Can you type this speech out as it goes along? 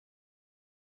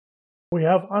we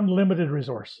have unlimited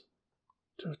resource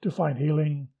to find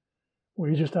healing.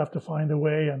 We just have to find a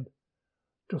way and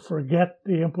to forget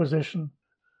the imposition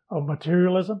of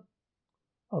materialism,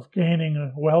 of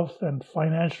gaining wealth and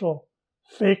financial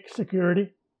fake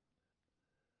security,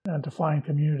 and to find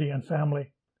community and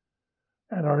family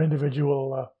and our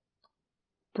individual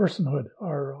personhood,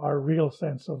 our real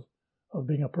sense of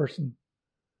being a person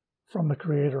from the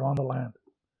Creator on the land.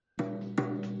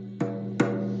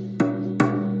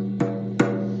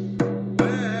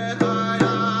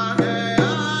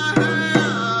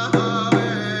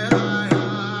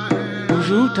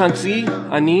 Bonjour, Tansi,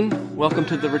 Anin. Welcome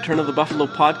to the Return of the Buffalo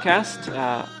podcast.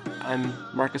 I'm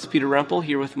Marcus Peter Rempel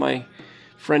here with my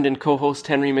friend and co-host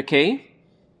Henry McKay.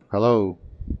 Hello.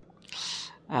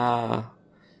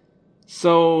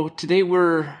 So today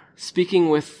we're speaking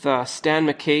with Stan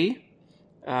McKay.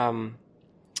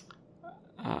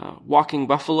 Walking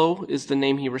Buffalo is the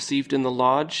name he received in the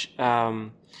lodge.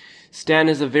 Stan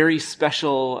is a very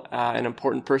special and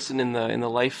important person in the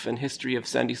life and history of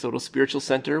Sandy-Saulteaux Spiritual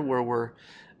Centre, where we're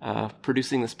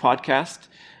producing this podcast.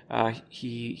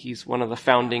 He's one of the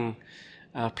founding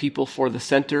people for the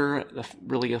center,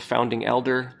 really a founding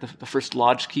elder, the first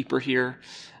lodge keeper here.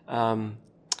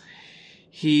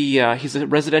 He's a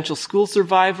residential school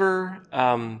survivor.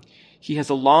 He has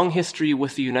a long history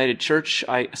with the United Church.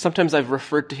 Sometimes I've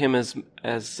referred to him as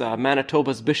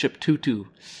Manitoba's Bishop Tutu.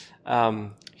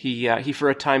 He for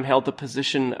a time held the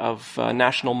position of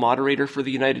national moderator for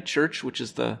the United Church, which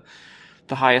is the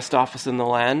highest office in the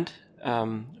land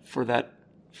for that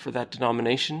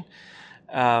denomination.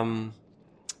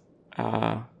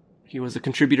 He was a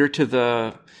contributor to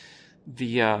the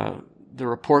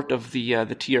report of the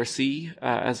TRC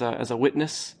as a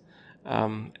witness,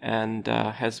 and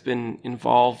has been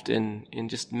involved in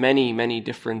just many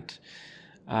different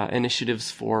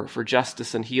initiatives for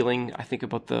justice and healing. I think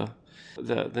about the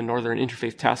Northern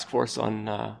Interfaith Task Force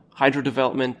on hydro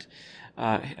development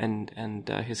and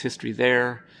his history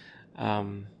there.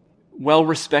 Well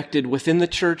respected within the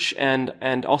church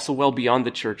and also well beyond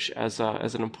the church as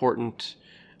an important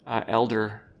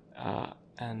elder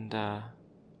and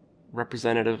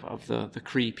representative of the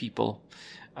Cree people.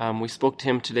 We spoke to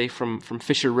him today from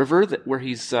Fisher River, where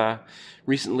he's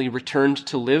recently returned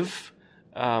to live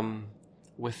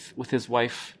with his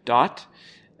wife Dot.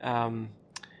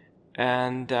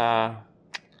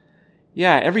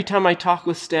 Every time I talk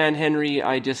with Stan Henry,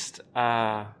 I just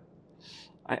I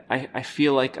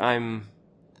feel like I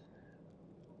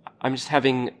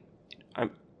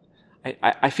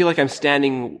feel like I'm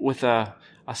standing with a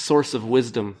source of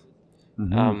wisdom.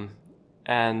 Mm-hmm.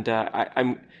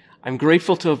 I'm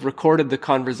grateful to have recorded the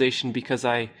conversation because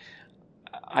I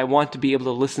want to be able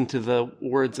to listen to the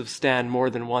words of Stan more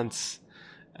than once,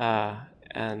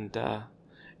 and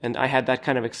I had that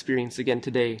kind of experience again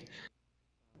today.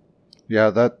 Yeah,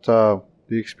 that the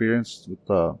experience with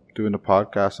doing the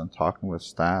podcast and talking with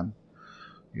Stan,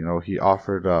 he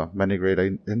offered many great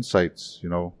insights,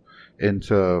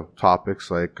 into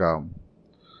topics like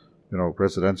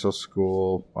residential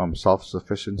school,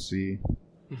 self-sufficiency,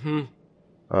 mm-hmm.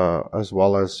 As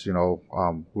well as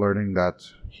learning that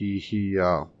he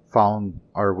found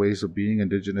our ways of being,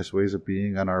 indigenous ways of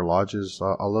being, and our lodges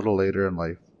a little later in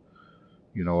life.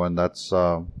 And that's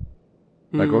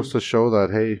that goes to show that,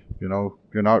 hey,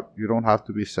 you don't have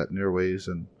to be set in your ways,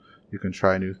 and you can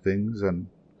try new things and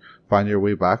find your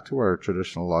way back to our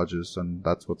traditional lodges. And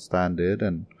that's what Stan did.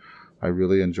 And I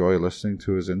really enjoy listening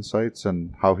to his insights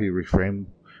and how he reframed,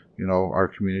 our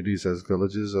communities as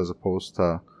villages as opposed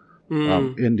to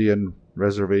Indian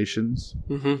reservations.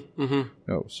 Mm-hmm,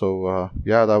 mm-hmm. So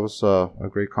that was a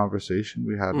great conversation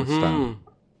we had with Stan.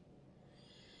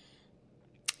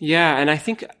 Yeah, and I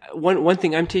think one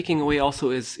thing I'm taking away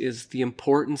also is the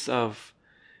importance of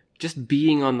just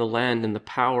being on the land and the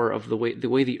power of the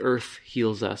way the earth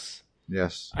heals us.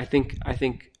 Yes. I think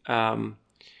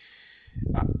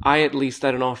I at least, I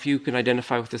don't know if you can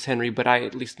identify with this, Henry, but I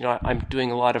at least I'm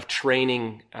doing a lot of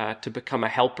training to become a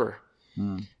helper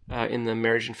in the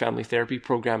marriage and family therapy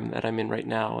program that I'm in right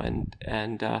now, and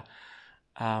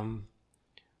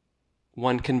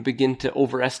one can begin to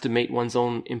overestimate one's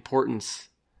own importance.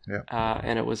 Yeah.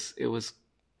 And it was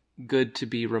good to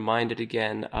be reminded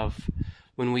again of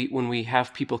when we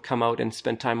have people come out and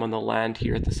spend time on the land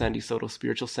here at the Sandy-Saulteaux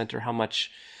Spiritual Centre, how much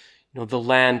the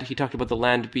land. He talked about the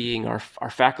land being our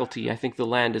faculty. I think the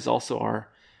land is also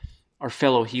our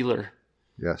fellow healer.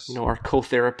 Yes. Our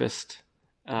co-therapist.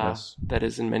 Yes. That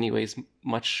is in many ways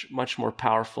much more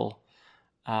powerful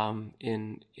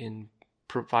in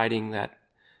providing that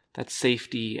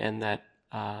safety and that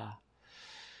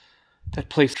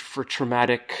place for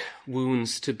traumatic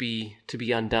wounds to be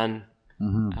undone.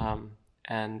 Mm-hmm.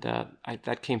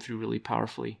 That came through really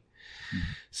powerfully. Mm-hmm.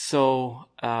 So,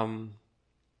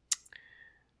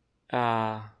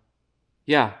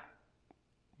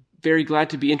 very glad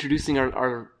to be introducing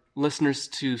our listeners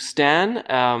to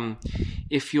Stan.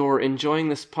 If you're enjoying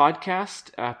this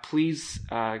podcast, please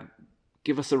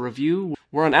give us a review.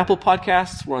 We're on Apple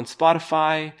Podcasts, we're on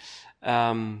Spotify,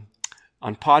 on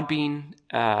Podbean,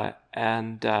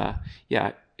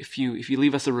 if you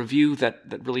leave us a review, that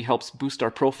really helps boost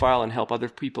our profile and help other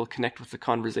people connect with the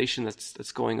conversation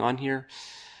that's going on here.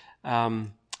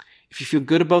 If you feel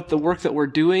good about the work that we're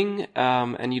doing,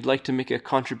 and you'd like to make a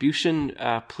contribution,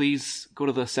 please go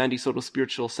to the Sandy-Saulteaux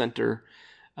Spiritual Centre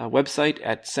website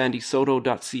at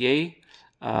sandy-saulteaux.ca.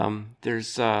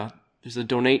 There's a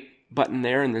donate button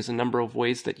there, and there's a number of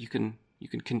ways that you can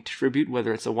contribute,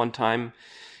 whether it's a one-time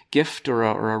gift or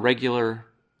a regular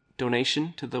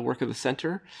donation to the work of the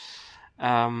center.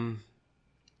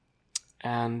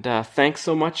 Thanks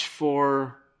so much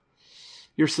for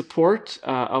your support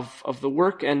of the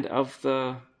work and of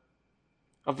the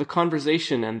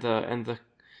conversation and the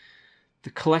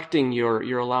collecting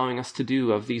you're allowing us to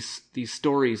do of these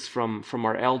stories from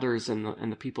our elders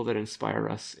and the people that inspire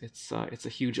us. It's a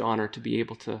huge honor to be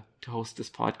able to host this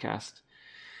podcast.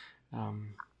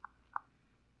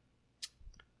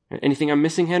 Anything I'm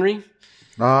missing, Henry?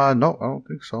 No, I don't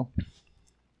think so.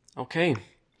 Okay.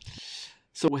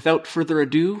 So without further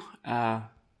ado,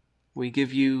 we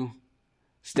give you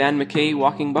Stan McKay,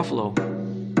 Walking Buffalo.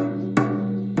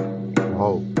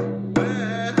 Whoa.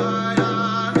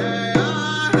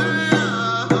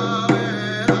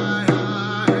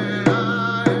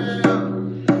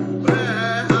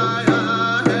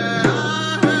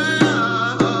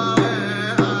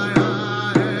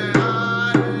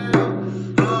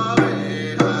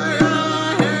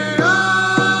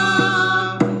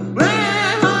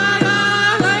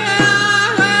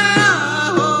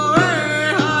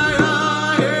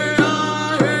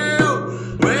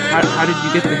 How did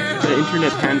you get the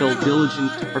internet handle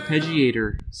Diligent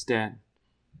Arpeggiator, Stan?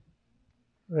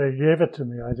 They gave it to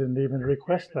me. I didn't even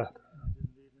request that.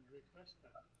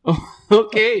 Oh,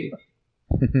 okay.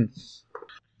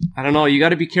 I don't know. You got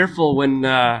to be careful when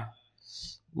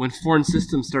foreign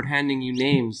systems start handing you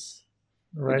names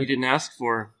that you didn't ask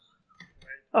for.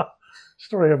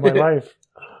 Story of my life.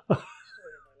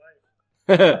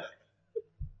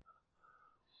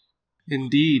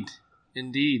 Indeed.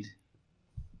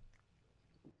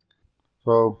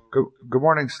 So, good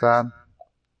morning, Stan.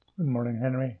 Good morning,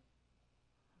 Henry.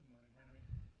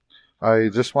 I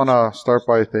just want to start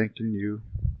by thanking you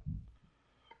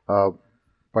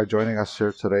by joining us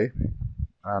here today.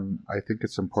 And I think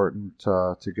it's important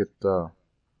to get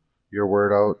your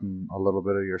word out and a little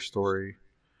bit of your story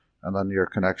and then your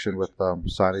connection with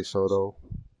Sandy-Saulteaux.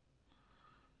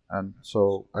 And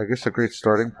so I guess a great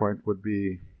starting point would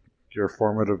be your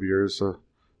formative years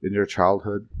in your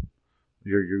childhood,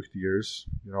 your youth years.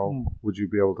 Would you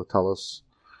be able to tell us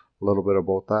a little bit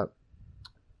about that?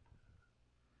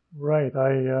 Right.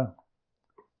 I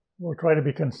will try to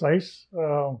be concise.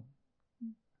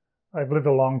 I've lived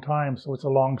a long time, so it's a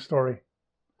long story.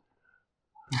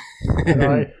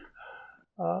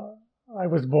 I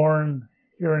was born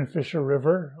here in Fisher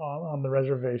River on the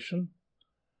reservation.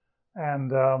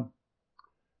 And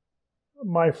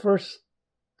my first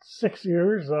 6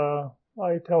 years,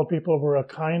 I tell people, were a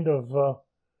kind of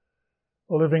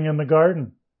living in the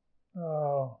garden,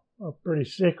 a pretty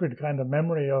sacred kind of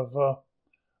memory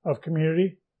of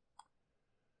community.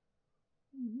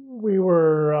 We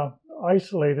were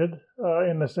isolated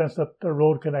in the sense that the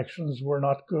road connections were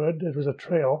not good. It was a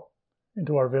trail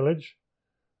into our village,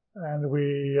 and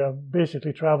we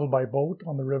basically traveled by boat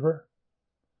on the river.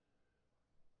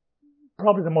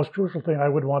 Probably the most crucial thing I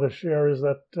would want to share is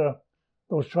that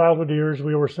those childhood years,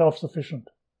 we were self-sufficient.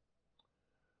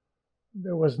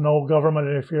 There was no government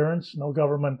interference, no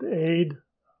government aid.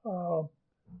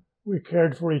 We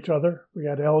cared for each other. We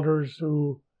had elders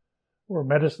who were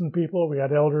medicine people. We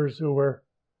had elders who were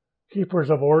keepers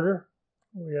of order.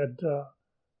 We had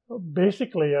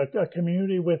basically a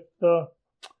community with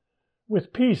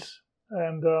peace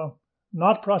and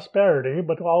not prosperity,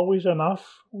 but always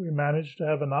enough. We managed to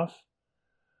have enough.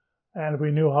 And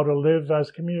we knew how to live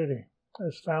as community,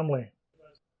 as family.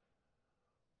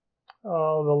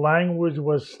 The language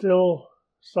was still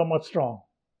somewhat strong.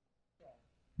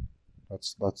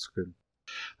 That's good.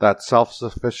 That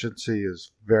self-sufficiency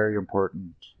is very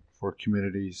important for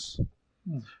communities.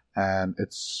 And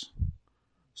it's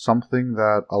something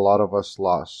that a lot of us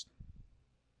lost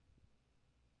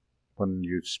when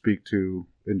you speak to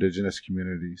Indigenous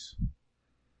communities.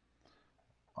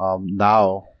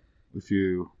 Now, if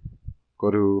you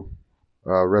go to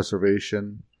a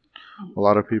reservation, a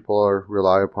lot of people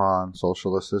rely upon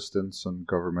social assistance and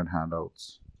government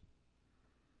handouts.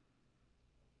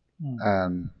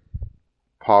 And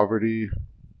poverty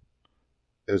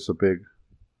is a big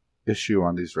issue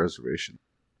on these reservations.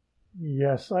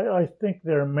 Yes, I think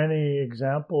there are many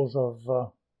examples of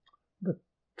the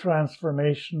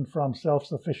transformation from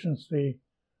self-sufficiency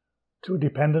to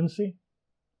dependency,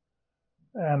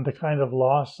 and the kind of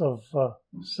loss of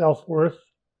self-worth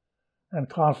and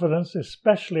confidence,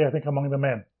 especially, I think, among the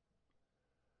men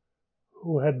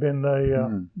who had been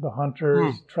the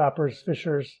hunters, trappers,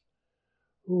 fishers,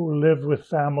 who lived with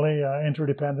family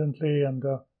interdependently. And,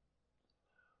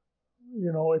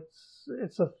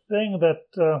 it's a thing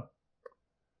that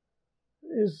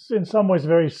is in some ways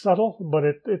very subtle, but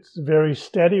it's very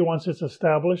steady once it's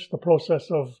established, the process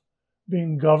of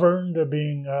being governed,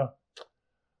 being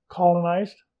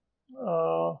colonized.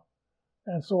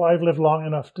 And so I've lived long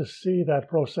enough to see that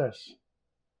process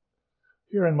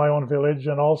here in my own village,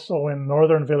 and also in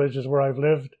northern villages where I've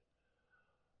lived.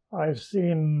 I've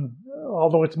seen,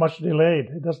 although it's much delayed,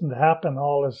 it doesn't happen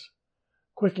all as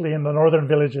quickly in the northern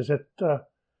villages.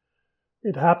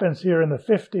 It happens here in the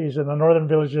 50s in the northern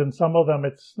villages, and some of them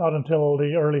it's not until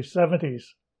the early 70s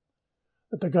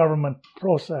that the government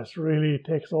process really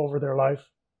takes over their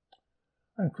life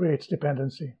and creates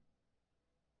dependency.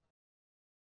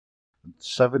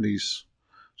 70s,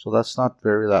 so that's not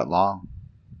that long.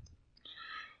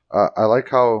 I like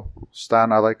how,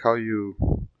 Stan, you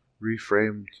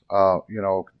reframed,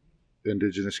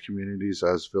 indigenous communities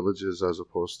as villages as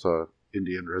opposed to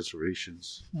Indian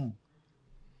reservations.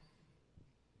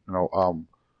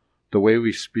 The way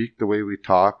we speak, the way we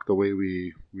talk, the way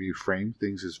we frame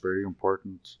things is very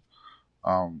important.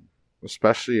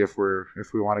 Especially if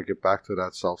we want to get back to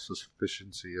that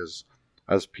self-sufficiency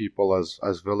as people,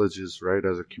 as villages, right,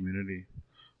 as a community.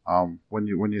 When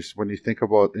you think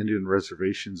about Indian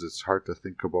reservations, it's hard to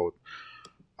think about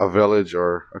a village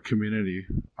or a community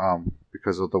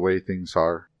because of the way things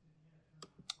are.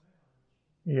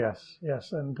 Yes,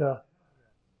 and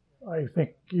I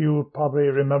think you probably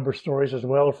remember stories as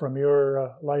well from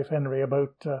your life, Henry,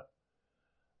 about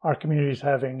our communities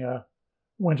having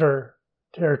winter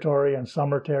territory and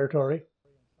summer territory,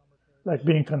 like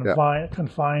being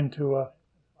confined to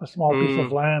a small piece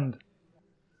of land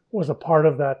was a part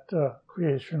of that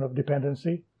creation of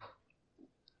dependency,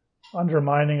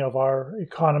 undermining of our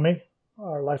economy,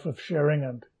 our life of sharing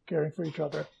and caring for each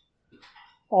other.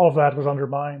 All of that was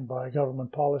undermined by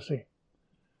government policy.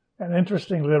 And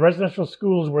interestingly, the residential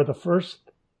schools were the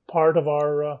first part of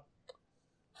our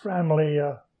family,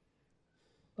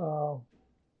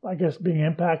 being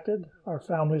impacted, our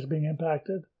families being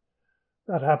impacted.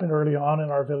 That happened early on in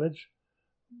our village.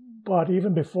 But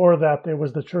even before that, there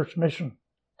was the church mission,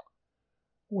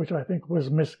 which I think was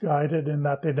misguided in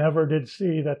that they never did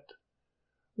see that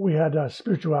we had a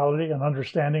spirituality and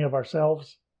understanding of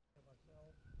ourselves,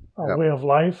 a way of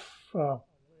life,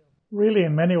 really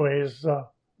in many ways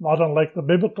not unlike the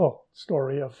biblical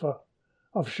story of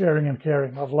sharing and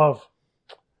caring, of love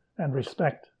and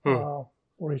respect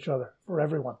for each other, for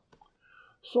everyone.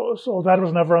 So that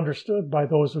was never understood by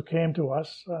those who came to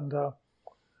us,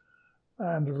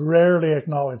 and rarely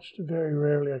acknowledged, very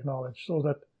rarely acknowledged, so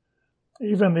that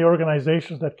even the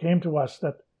organizations that came to us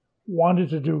that wanted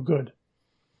to do good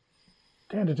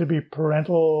tended to be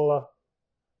parental,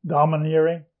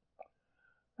 domineering,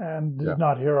 and did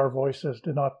not hear our voices,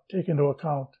 did not take into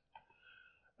account.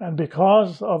 And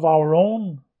because of our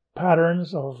own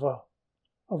patterns of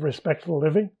respectful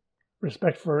living,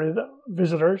 respect for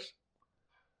visitors,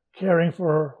 caring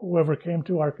for whoever came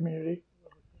to our community,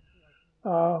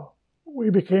 we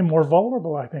became more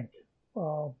vulnerable, I think,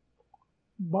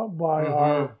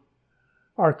 by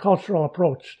our cultural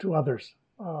approach to others.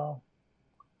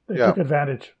 They took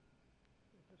advantage.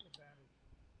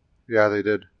 Yeah, they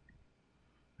did.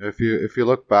 If you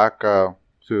look back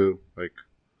to like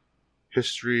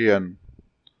history and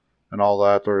all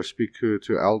that, or speak to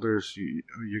elders,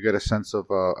 you get a sense of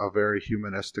a very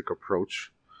humanistic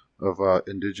approach of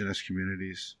indigenous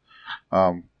communities.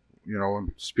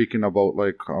 Speaking about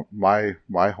like my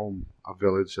home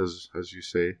village, as you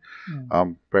say,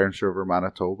 Barons River,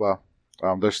 Manitoba.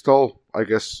 They're still, I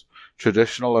guess,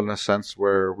 traditional in a sense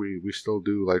where we still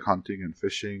do like hunting and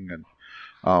fishing, and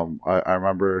I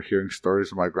remember hearing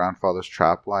stories of my grandfather's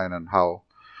trap line and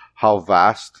how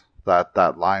vast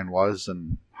that line was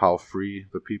and how free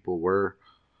the people were.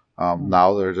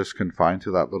 Now they're just confined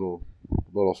to that little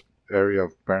area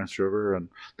of Barons River, and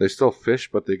they still fish,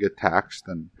 but they get taxed,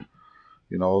 and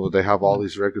they have all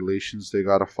these regulations they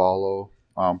got to follow.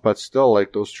 But still,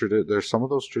 like there's some of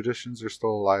those traditions are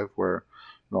still alive where,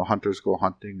 hunters go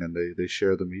hunting and they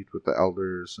share the meat with the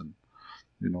elders, and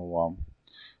you know,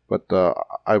 but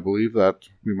I believe that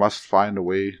we must find a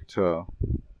way to,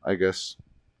 I guess,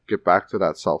 get back to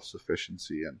that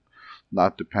self-sufficiency and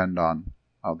not depend on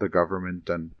the government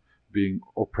and being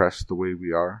oppressed the way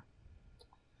we are.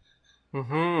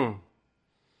 Mm-hmm.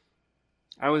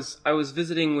 I was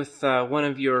visiting with one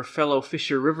of your fellow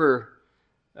Fisher River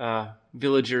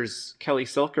villagers, Kelly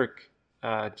Selkirk,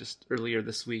 just earlier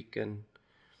this week, and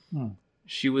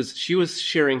she was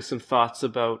sharing some thoughts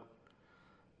about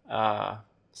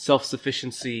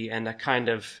self-sufficiency and a kind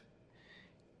of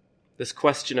this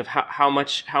question of how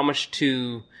much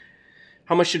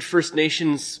should First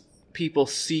Nations people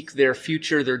seek their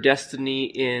future, their destiny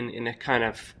in a kind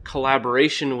of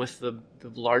collaboration with the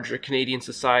larger Canadian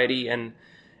society, and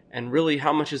really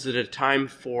how much is it a time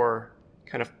for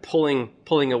kind of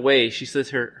pulling away. She says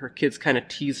her kids kind of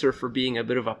tease her for being a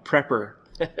bit of a prepper.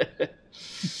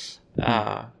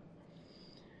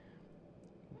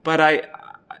 But I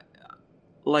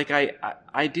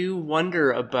do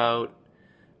wonder about,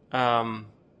 I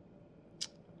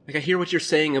hear what you're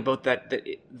saying about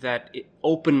that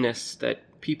openness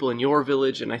that people in your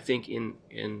village, and I think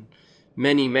in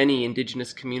many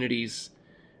Indigenous communities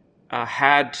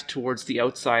had towards the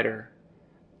outsider,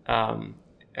 and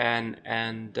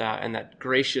that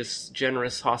gracious,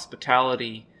 generous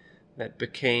hospitality that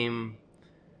became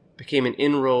an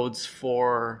inroads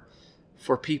for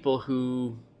people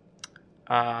who,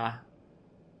 to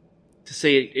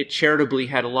say it charitably,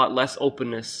 had a lot less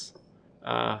openness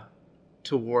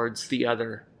towards the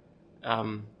other,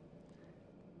 and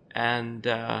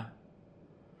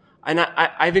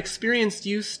I've experienced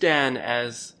you, Stan,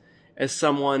 as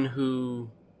someone who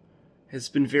has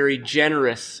been very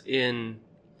generous in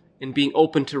being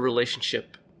open to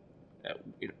relationship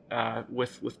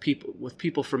with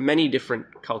people from many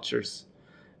different cultures,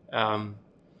 and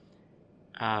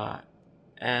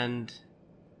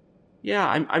yeah,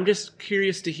 I'm just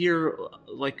curious to hear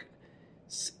like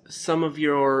some of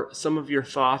your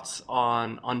thoughts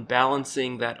on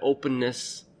balancing that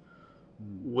openness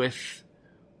with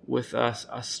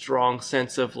a strong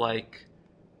sense of like,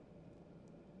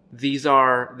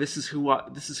 this is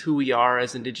who we are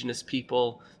as Indigenous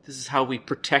people. This is how we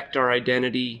protect our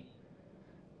identity.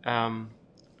 I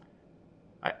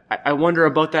wonder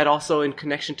about that also in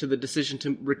connection to the decision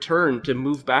to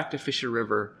move back to Fisher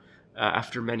River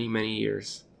after many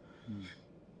years.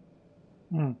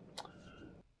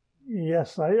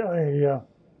 Yes, I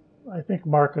think,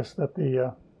 Marcus, that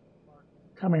the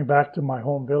coming back to my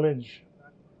home village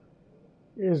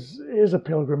is a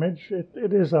pilgrimage.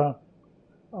 It is a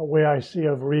way I see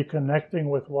of reconnecting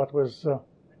with what was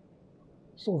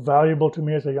so valuable to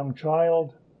me as a young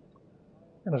child.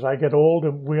 And as I get old,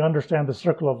 we understand the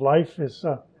circle of life is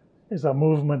a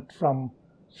movement from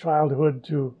childhood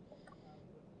to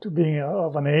being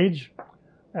of an age,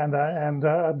 and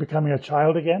becoming a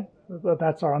child again.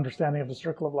 That's our understanding of the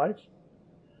circle of life.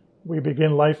 We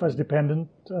begin life as dependent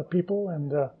people,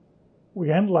 and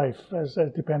we end life as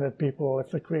dependent people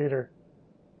if the Creator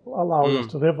allows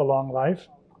us to live a long life.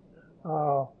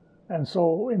 And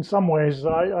so in some ways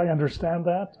I understand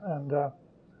that,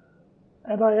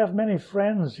 and I have many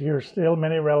friends here still,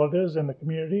 many relatives in the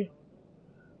community,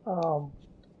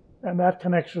 and that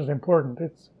connection is important.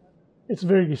 It's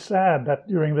very sad that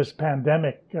during this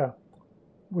pandemic,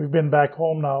 we've been back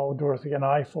home now, Dorothy and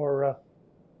I, for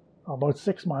about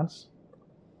 6 months,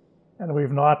 and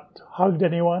we've not hugged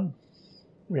anyone.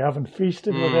 We haven't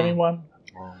feasted with anyone.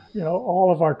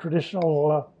 All of our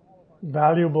traditional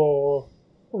valuable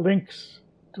links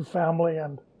to family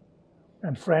and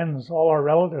friends, all our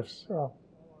relatives, all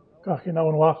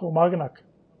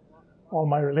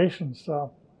my relations,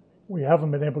 we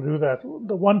haven't been able to do that.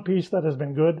 The one piece that has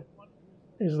been good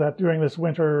is that during this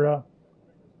winter,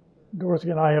 Dorothy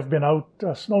and I have been out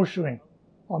snowshoeing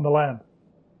on the land.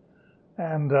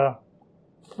 And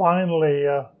finally,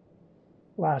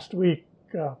 last week,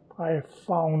 I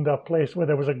found a place where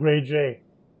there was a gray jay,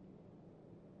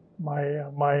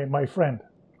 my friend.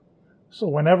 So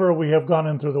whenever we have gone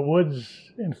into the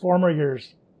woods in former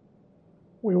years,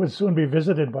 we would soon be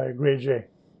visited by a gray jay.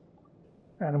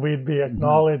 And we'd be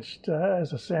acknowledged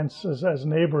as a sense, as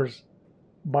neighbors,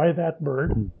 by that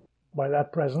bird, by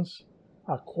that presence,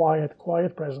 a quiet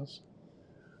presence.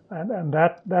 And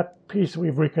that piece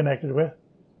we've reconnected with.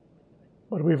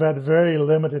 But we've had very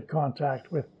limited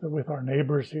contact with our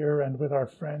neighbors here and with our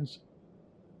friends.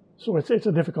 So it's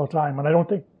a difficult time. And I don't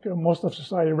think most of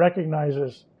society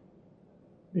recognizes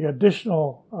the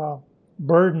additional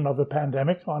burden of the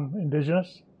pandemic on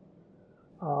Indigenous.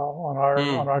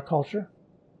 on our culture.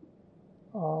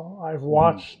 I've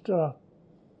watched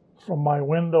from my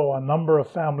window a number of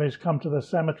families come to the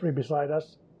cemetery beside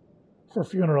us for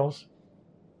funerals,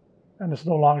 and it's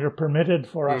no longer permitted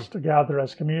for us to gather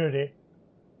as community.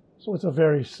 So it's a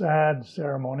very sad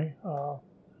ceremony,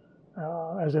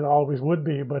 as it always would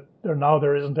be, but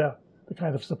there isn't the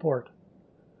kind of support.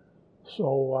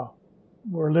 So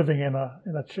we're living in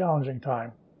a challenging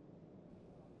time.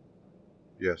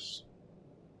 Yes.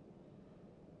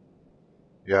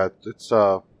 Yeah, it's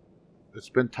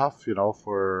been tough,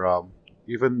 for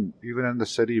even in the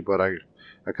city. But I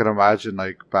can imagine,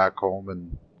 like, back home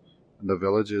in the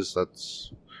villages,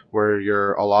 that's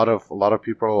where a lot of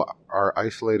people are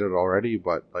isolated already.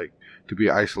 But like, to be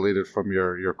isolated from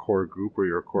your core group or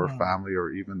your core family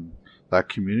or even that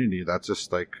community, that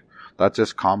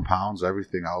just compounds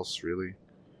everything else, really.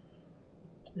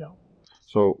 Yeah.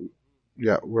 So,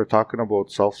 yeah, we're talking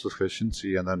about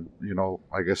self-sufficiency, and then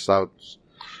I guess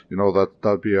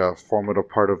that'd be a formative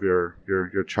part of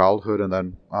your childhood, and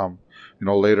then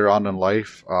later on in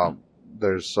life,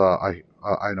 there's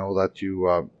I know that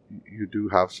you do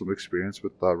have some experience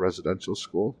with residential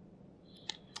school.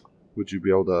 Would you be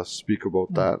able to speak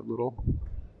about that a little?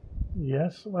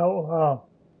 Yes. Well,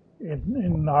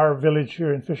 in our village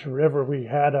here in Fisher River, we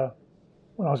had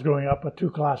when I was growing up, a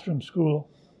 2-classroom school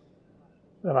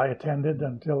that I attended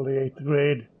until the 8th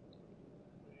grade,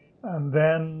 and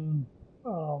then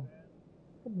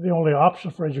the only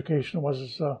option for education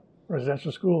was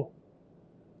residential school.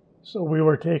 So we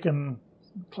were taken,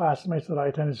 classmates that I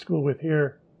attended school with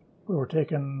here, we were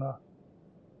taken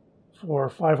for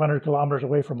 500 kilometers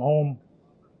away from home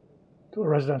to a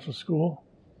residential school.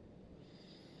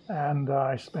 And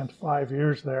I spent 5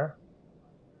 years there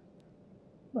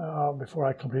before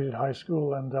I completed high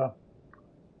school. And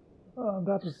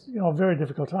that was, a very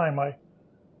difficult time. I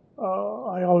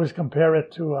always compare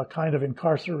it to a kind of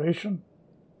incarceration.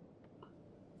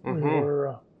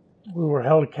 Mm-hmm. We were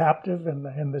held captive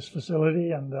in this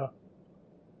facility and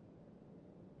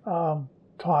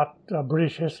taught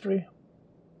British history,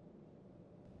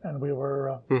 and we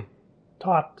were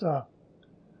taught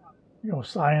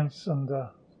science and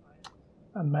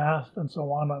math and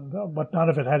so on, but none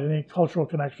of it had any cultural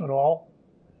connection at all.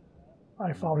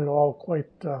 I found it all quite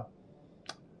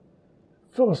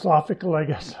philosophical, I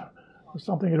guess, or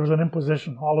something. It was an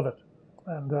imposition, all of it.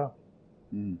 And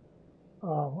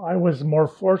I was more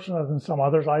fortunate than some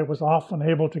others. I was often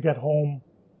able to get home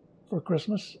for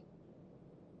Christmas,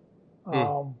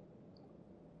 although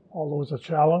it was a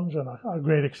challenge and a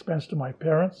great expense to my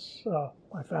parents,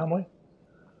 my family.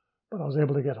 But I was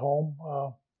able to get home.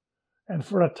 And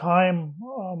for a time,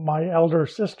 my elder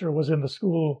sister was in the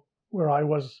school where I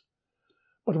was,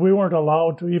 but we weren't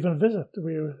allowed to even visit.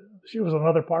 She was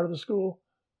another part of the school.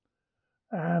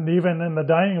 And even in the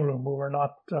dining room, we were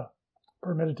not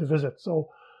permitted to visit. So,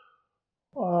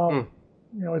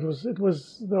 it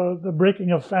was the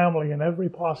breaking of family in every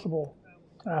possible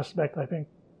aspect, I think.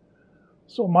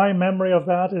 So my memory of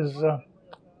that is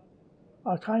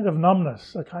a kind of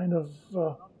numbness, a kind of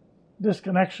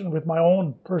disconnection with my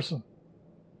own person,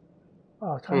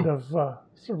 kind of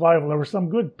survival. There were some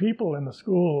good people in the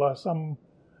school, some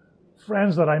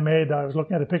friends that I made. I was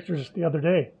looking at the pictures the other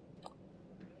day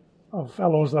of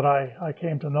fellows that I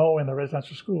came to know in the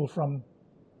residential school from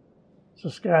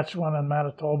Saskatchewan and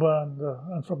Manitoba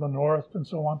and from the north and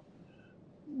so on.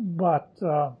 But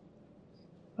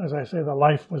as I say, the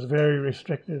life was very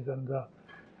restricted and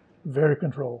very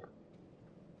controlled.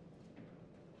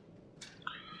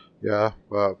 Yeah,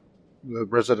 the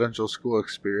residential school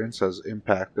experience has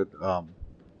impacted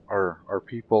our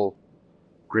people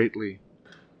greatly.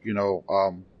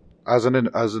 As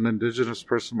an Indigenous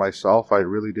person myself, I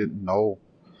really didn't know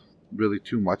really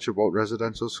too much about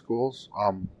residential schools.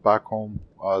 Back home,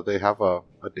 they have a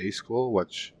day school,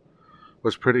 which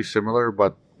was pretty similar,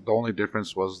 but the only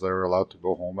difference was they were allowed to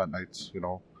go home at nights.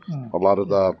 A lot of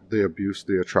the abuse,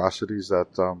 the atrocities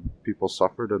that people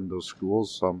suffered in those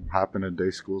schools happen in day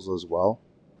schools as well.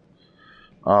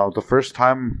 The first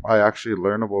time I actually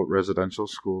learned about residential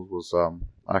schools was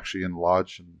actually in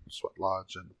Sweat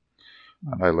Lodge, and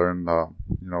I learned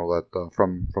that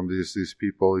from these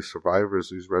people, these survivors,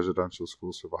 these residential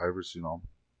school survivors,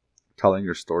 telling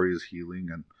your story is healing,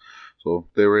 and so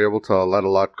they were able to let a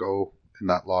lot go in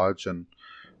that lodge, and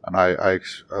I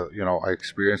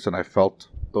experienced and I felt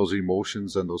those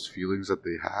emotions and those feelings that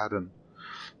they had, and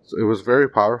so it was very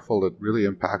powerful. It really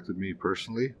impacted me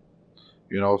personally,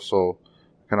 so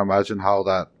I can imagine how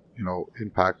that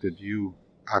impacted you,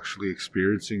 actually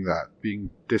experiencing that, being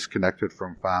disconnected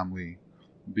from family,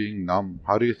 being numb.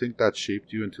 How do you think that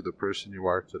shaped you into the person you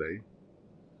are today?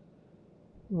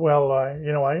 Well,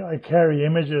 I carry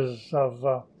images of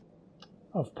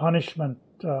punishment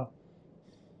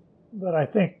that I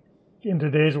think in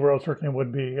today's world certainly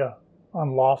would be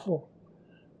unlawful.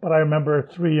 But I remember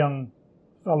 3 young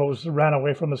fellows ran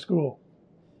away from the school.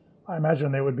 I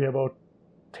imagine they would be about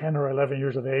 10 or 11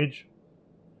 years of age.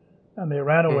 And they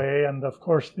ran away, and of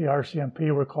course the RCMP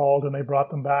were called, and they brought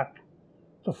them back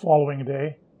the following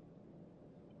day.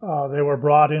 They were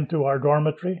brought into our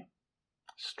dormitory,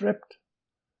 stripped,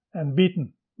 and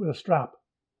beaten with a strap.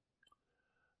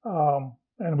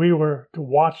 And we were to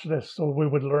watch this so we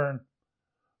would learn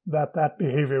that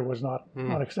behavior was not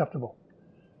acceptable.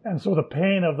 And so the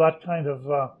pain of that kind of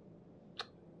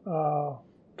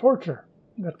torture,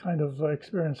 that kind of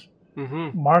experience,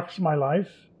 marks my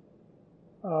life.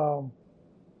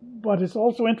 But it's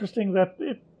also interesting that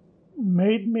it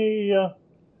made me,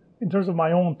 in terms of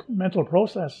my own mental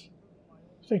process,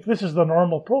 think this is the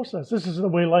normal process. This is the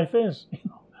way life is.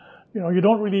 You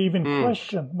don't really even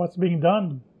question what's being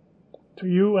done to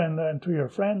you and to your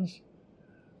friends,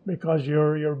 because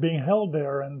you're being held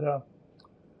there,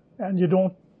 and you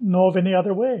don't know of any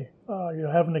other way. You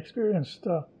haven't experienced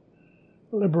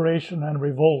liberation and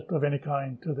revolt of any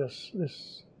kind to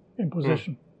this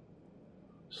imposition.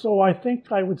 So I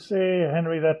think I would say,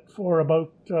 Henry, that for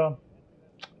about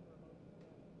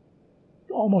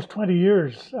almost 20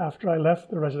 years after I left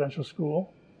the residential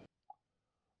school,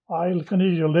 I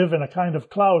continued to live in a kind of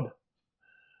cloud,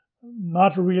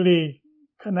 not really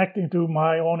connecting to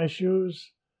my own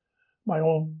issues, my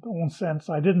own sense.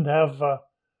 I didn't have a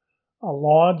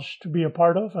lodge to be a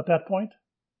part of at that point.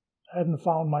 I hadn't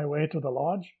found my way to the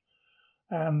lodge,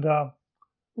 and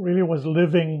really was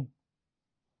living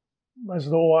as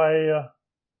though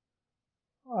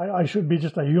I should be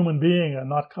just a human being and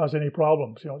not cause any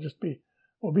problems. Just be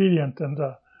obedient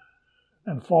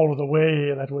and follow the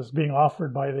way that was being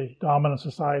offered by the dominant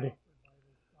society.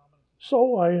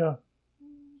 So I,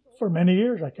 for many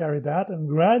years, I carried that, and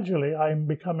gradually I'm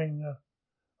becoming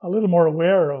a little more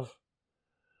aware of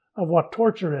what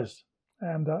torture is,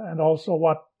 and also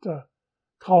what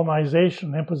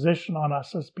colonization, imposition on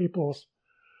us as peoples,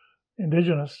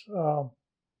 indigenous,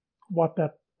 what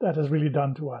that has really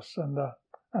done to us, and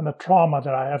the trauma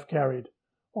that I have carried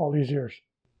all these years.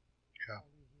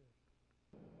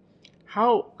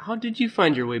 How did you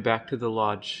find your way back to the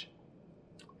lodge,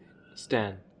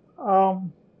 Stan?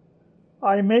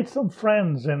 I made some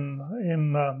friends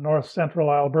in north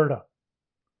central Alberta,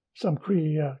 some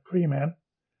Cree men,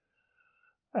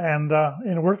 and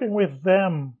in working with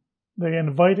them, they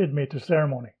invited me to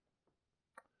ceremony.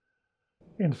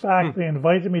 In fact, they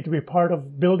invited me to be part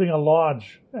of building a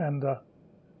lodge, and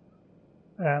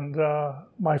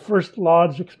my first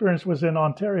lodge experience was in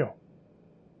Ontario,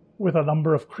 with a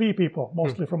number of Cree people,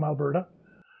 mostly from Alberta,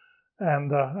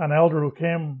 and an elder who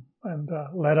came and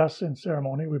led us in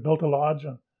ceremony. We built a lodge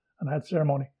and had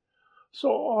ceremony.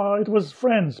 So it was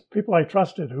friends, people I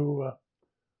trusted, who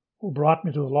brought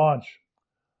me to the lodge.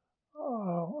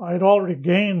 I had already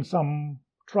gained some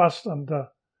trust and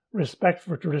respect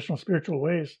for traditional spiritual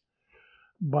ways,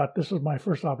 but this was my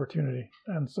first opportunity,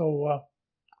 and so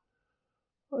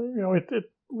it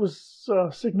was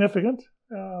significant.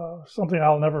 Something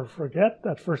I'll never forget,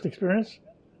 that first experience.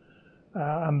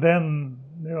 And then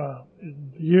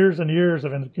years and years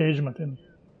of engagement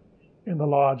in the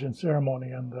lodge and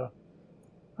ceremony and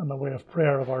the way of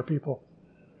prayer of our people.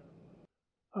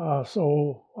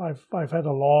 So I've had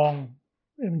a long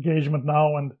engagement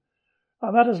now, and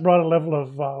that has brought a level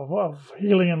of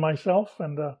healing in myself,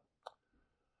 and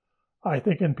I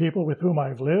think in people with whom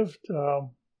I've lived,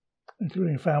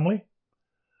 including family.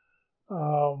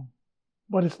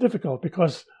 But it's difficult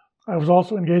because I was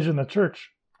also engaged in the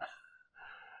church.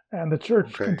 And the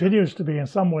church continues to be, in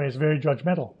some ways, very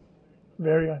judgmental,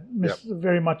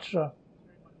 very much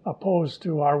opposed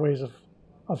to our ways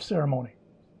of ceremony.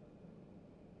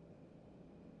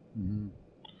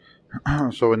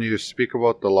 Mm-hmm. So when you speak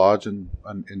about the lodge and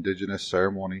Indigenous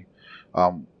ceremony,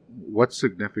 what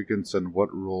significance and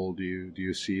what role do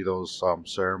you see those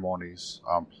ceremonies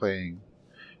playing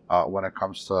when it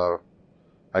comes to,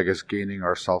 I guess, gaining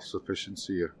our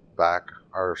self-sufficiency back,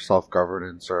 our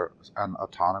self-governance and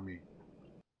autonomy?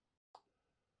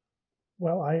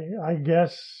 Well, I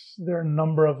guess there are a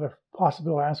number of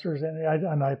possible answers, and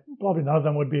I probably none of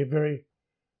them would be very,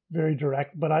 very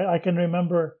direct. But I can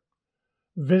remember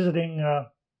visiting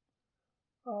a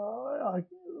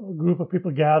group of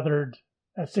people gathered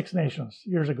at Six Nations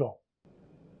years ago,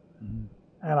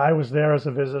 and I was there as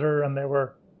a visitor, and they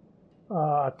were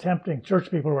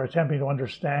church people were attempting to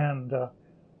understand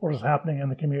what was happening in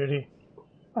the community,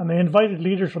 and they invited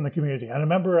leaders from the community. I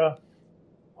remember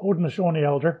Haudenosaunee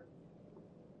elder,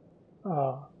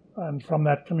 and from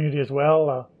that community as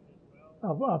well,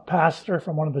 a pastor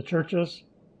from one of the churches,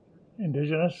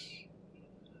 Indigenous,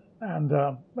 and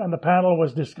the panel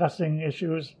was discussing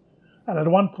issues, and at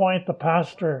one point the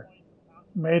pastor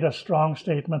made a strong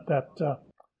statement that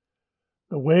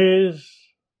the ways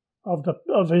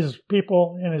of his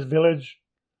people in his village,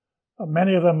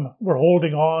 many of them were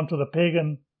holding on to the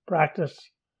pagan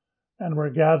practice and were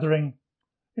gathering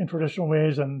in traditional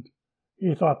ways, and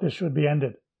he thought this should be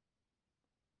ended.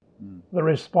 The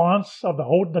response of the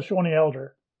Haudenosaunee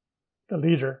elder, the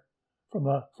leader from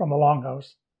the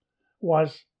longhouse,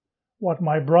 was, "What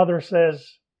my brother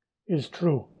says is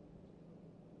true.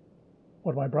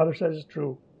 What my brother says is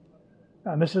true."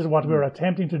 And this is what we're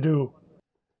attempting to do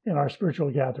in our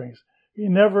spiritual gatherings. He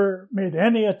never made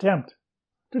any attempt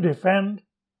to defend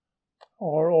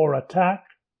or attack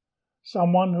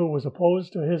someone who was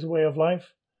opposed to his way of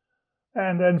life.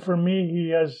 And for me, he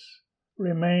has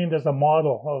remained as a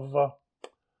model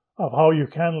of how you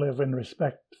can live in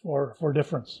respect for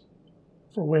difference,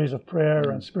 for ways of prayer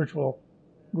and spiritual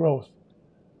growth.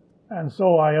 And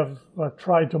so I have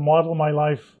tried to model my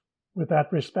life with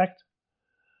that respect.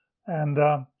 And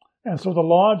so the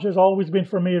lodge has always been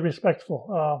for me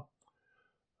respectful.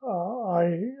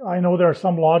 I know there are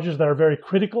some lodges that are very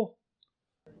critical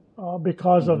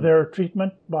because of their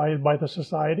treatment by the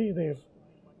society.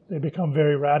 They become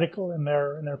very radical in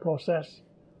their process,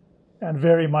 and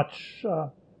very much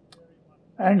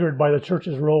angered by the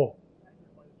church's role.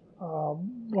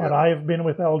 But I've been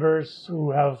with elders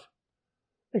who have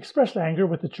expressed anger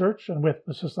with the church and with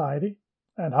the society,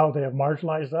 and how they have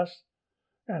marginalized us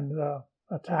and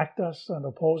attacked us and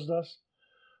opposed us.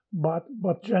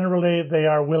 But generally, they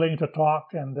are willing to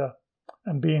talk and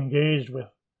be engaged with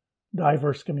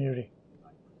diverse community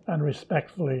and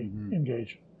respectfully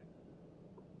engage.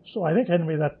 So I think,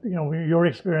 Henry, that your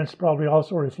experience probably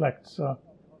also reflects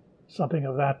something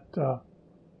of that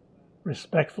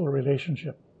respectful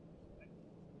relationship.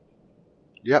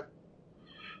 Yep.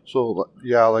 So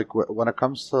yeah, like when it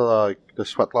comes to like the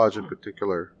Sweat Lodge in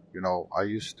particular, I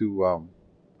used to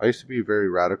be very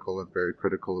radical and very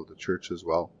critical of the church as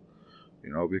well.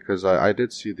 Because I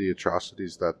did see the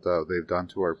atrocities that they've done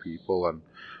to our people, and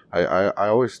I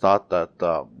always thought that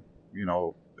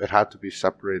it had to be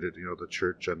separated, the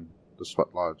church and the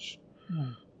Sweat Lodge.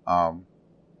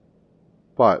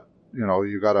 But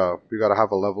you gotta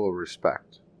have a level of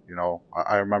respect.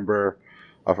 I remember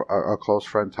a close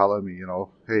friend telling me,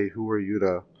 hey, who are you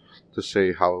to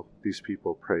say how these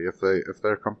people pray? If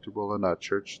they're comfortable in that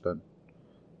church, then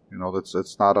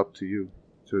it's not up to you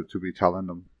to be telling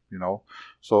them.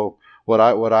 So what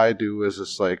I do is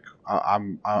just like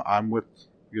I'm with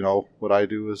what I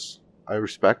do is I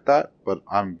respect that, but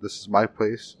this is my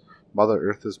place. Mother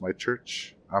Earth is my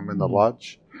church. I'm in the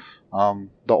lodge.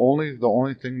 The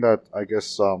only thing that I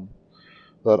guess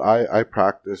that I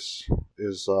practice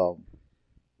is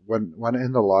when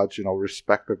in the lodge,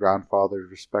 respect the grandfathers,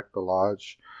 respect the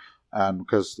lodge, and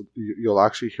because you'll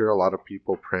actually hear a lot of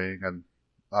people praying, and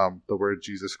the word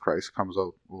Jesus Christ comes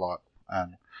out a lot,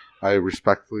 and I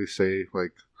respectfully say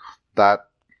like that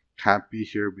can't be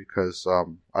here because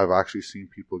I've actually seen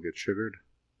people get triggered,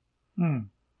 into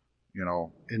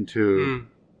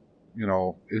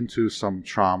some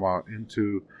trauma,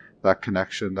 into that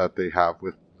connection that they have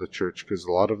with the church, because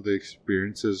a lot of the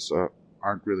experiences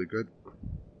aren't really good.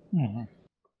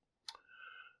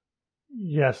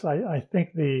 Yes, I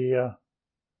think the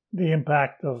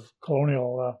impact of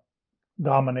colonial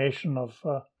domination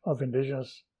of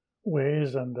Indigenous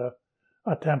ways and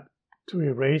attempt to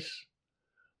erase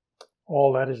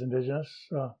all that is Indigenous.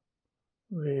 I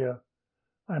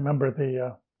remember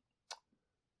the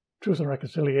Truth and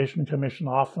Reconciliation Commission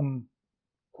often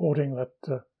quoting that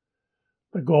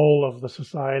the goal of the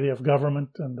society, of government,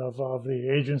 and of the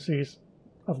agencies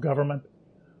of government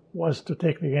was to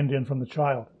take the Indian from the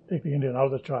child, take the Indian out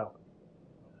of the child.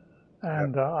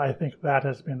 And I think that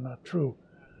has been true.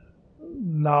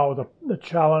 Now the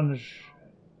challenge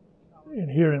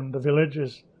here in the village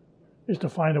is to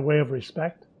find a way of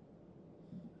respect,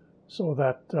 so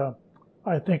that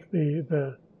I think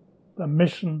the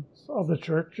mission of the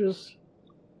churches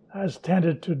has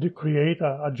tended to create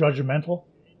a judgmental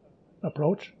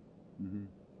approach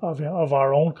of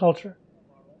our own culture.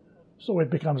 So it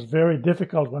becomes very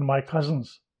difficult when my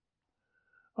cousins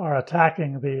are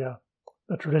attacking the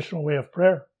traditional way of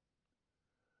prayer.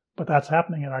 But that's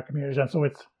happening in our communities, and so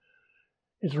it's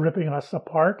ripping us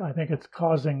apart. I think it's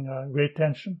causing great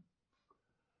tension.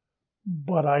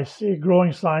 But I see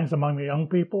growing signs among the young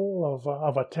people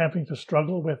of attempting to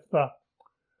struggle with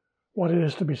what it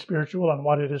is to be spiritual and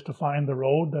what it is to find the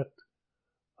road that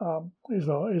is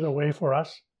a way for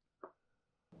us.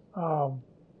 I've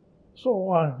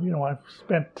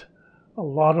spent a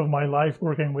lot of my life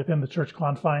working within the church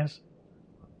confines.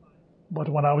 But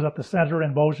when I was at the center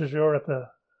in Beausejour, at the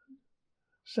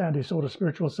Sandy-Saulteaux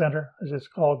Spiritual Centre, as it's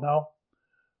called now,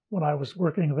 when I was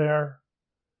working there,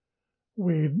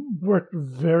 we worked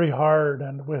very hard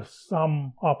and with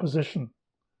some opposition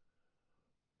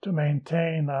to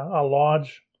maintain a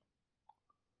lodge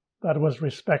that was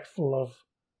respectful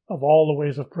of all the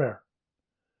ways of prayer.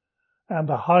 And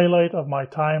the highlight of my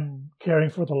time caring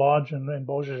for the lodge in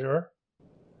Beausejour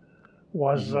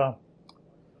was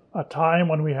a time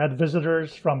when we had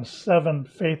visitors from 7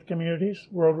 faith communities,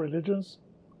 world religions.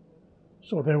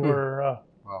 So there were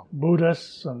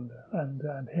Buddhists and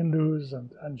Hindus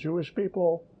and Jewish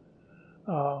people,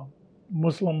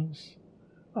 Muslims.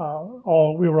 We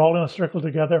were all in a circle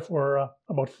together for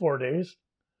about 4 days.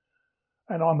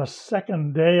 And on the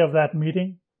second day of that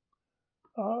meeting,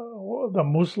 the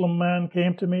Muslim man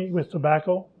came to me with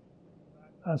tobacco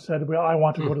and said, "Well, I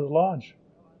want to go to the lodge."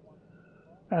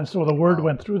 And so the word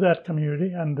went through that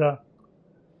community, and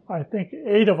I think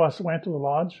 8 of us went to the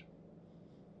lodge,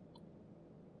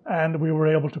 and we were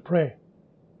able to pray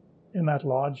in that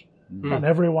lodge. Mm-hmm. And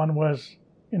everyone was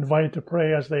invited to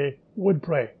pray as they would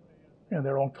pray in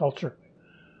their own culture.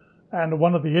 And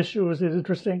one of the issues is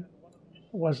interesting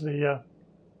was the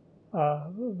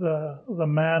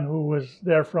man who was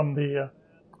there from the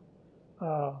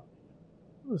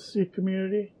Sikh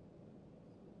community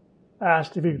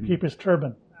asked if he could keep his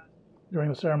turban during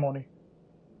the ceremony,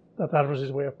 that was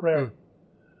his way of prayer.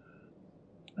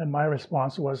 And my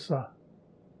response was,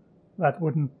 that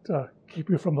wouldn't keep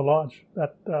you from the lodge.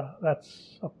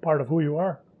 That's a part of who you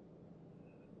are.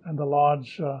 And the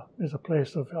lodge is a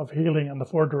place of healing, and the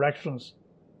 4 directions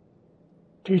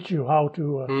teach you how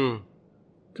to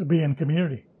be in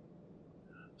community.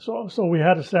 So we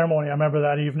had a ceremony, I remember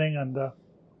that evening,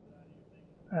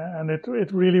 and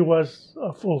it really was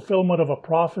a fulfillment of a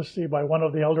prophecy by one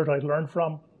of the elders I learned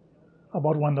from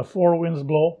about when the 4 winds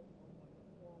blow,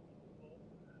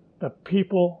 the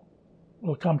people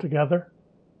will come together,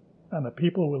 and the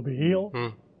people will be healed,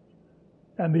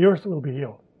 and the earth will be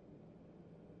healed.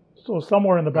 So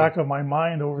somewhere in the back of my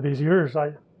mind over these years,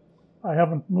 I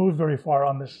haven't moved very far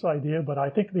on this idea, but I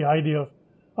think the idea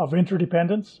of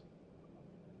interdependence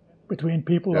between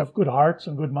people of good hearts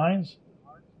and good minds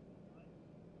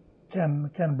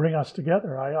can bring us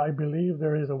together. I believe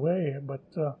there is a way, but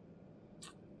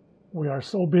we are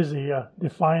so busy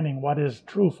defining what is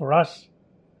true for us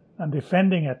and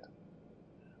defending it.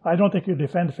 I don't think you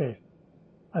defend faith.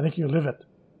 I think you live it.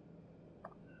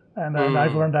 And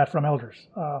I've learned that from elders.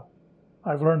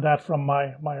 I've learned that from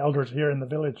my elders here in the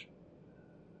village.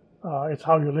 It's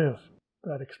how you live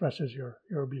that expresses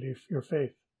your belief, your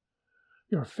faith,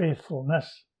 your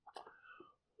faithfulness.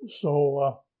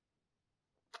 So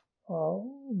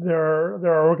there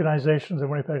are organizations in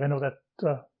Winnipeg I know that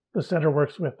the center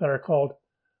works with that are called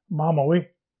Mamawi,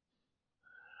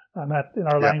 and that in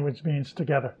our language means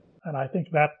together. And I think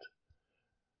that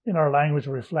in our language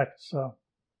reflects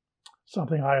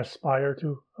something I aspire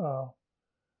to,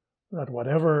 that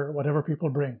whatever people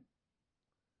bring,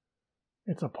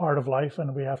 it's a part of life,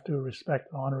 and we have to respect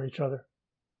and honor each other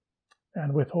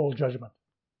and withhold judgment.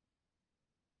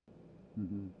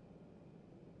 Mm-hmm.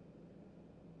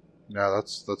 Yeah,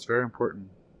 that's very important.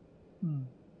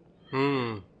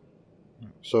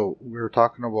 So we were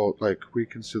talking about like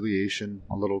reconciliation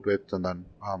a little bit, and then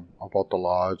about the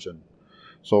lodge. And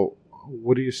so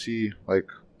what do you see like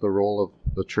the role of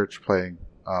the church playing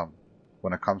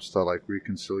when it comes to like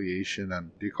reconciliation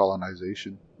and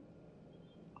decolonization?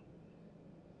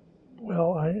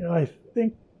 Well, I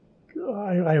think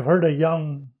I've heard a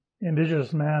young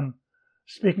Indigenous man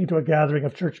speaking to a gathering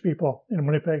of church people in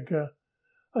Winnipeg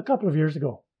a couple of years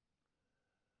ago.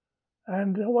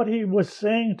 And what he was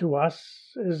saying to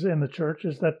us in the church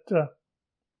is that,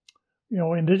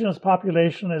 Indigenous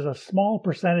population is a small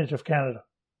percentage of Canada.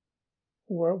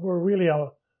 We're really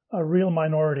a real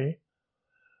minority.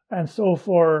 And so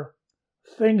for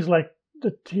things like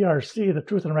the TRC, the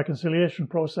Truth and Reconciliation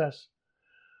process,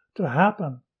 to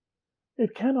happen,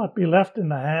 it cannot be left in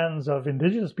the hands of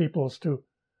Indigenous peoples to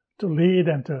lead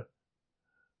and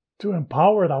to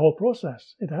empower the whole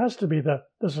process. It has to be the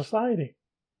society,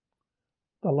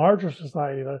 the larger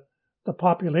society, the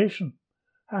population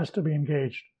has to be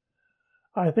engaged.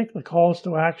 I think the calls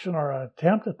to action are an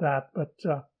attempt at that, but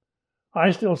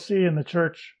I still see in the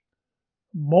church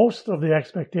most of the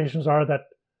expectations are that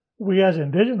we as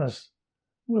Indigenous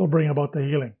will bring about the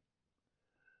healing.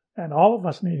 And all of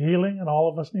us need healing, and all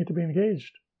of us need to be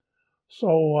engaged.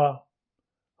 So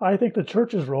I think the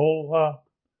church's role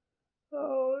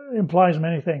implies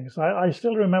many things. I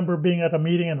still remember being at a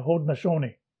meeting in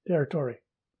Haudenosaunee territory.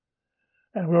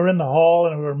 And we were in the hall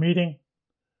and we were meeting,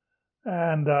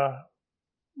 and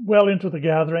well into the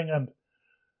gathering,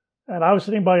 and I was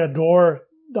sitting by a door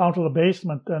down to the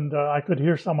basement, and I could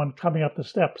hear someone coming up the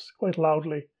steps, quite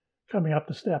loudly coming up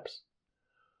the steps.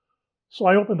 So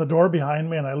I opened the door behind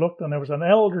me and I looked, and there was an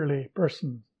elderly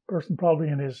person probably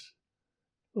in his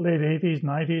late 80s,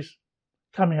 90s,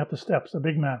 coming up the steps, a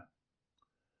big man,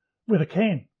 with a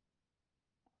cane.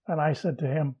 And I said to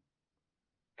him,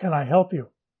 "Can I help you?"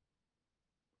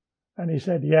 And he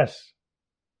said, "Yes,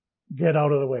 get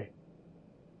out of the way."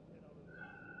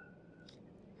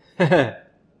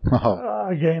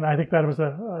 Again, I think that was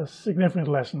a significant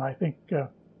lesson. I think the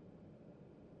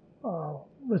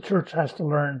church has to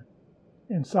learn,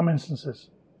 in some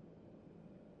instances,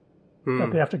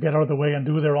 that they have to get out of the way and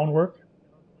do their own work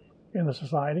in the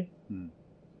society,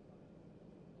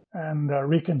 and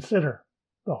reconsider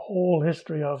the whole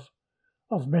history of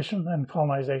mission and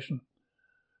colonization.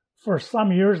 For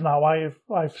some years now,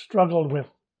 I've struggled with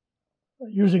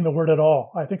using the word at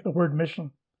all. I think the word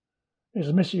mission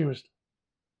is misused.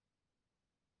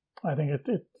 I think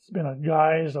it's been a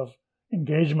guise of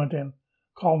engagement in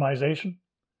colonization.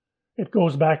 It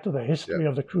goes back to the history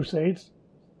of the Crusades.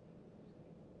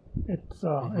 It's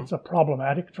a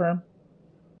problematic term.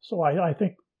 So I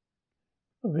think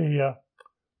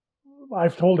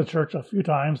I've told the church a few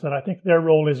times that I think their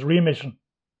role is remission.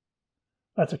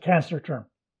 That's a cancer term.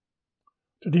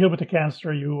 To deal with the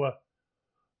cancer, you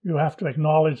have to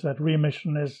acknowledge that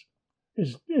remission is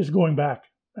going back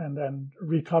and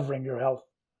recovering your health.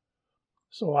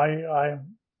 So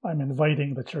I'm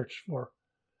inviting the church for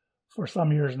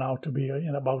some years now to be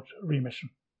in about remission.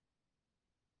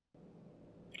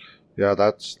 Yeah,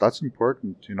 that's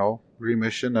important,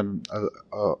 remission, and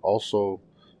also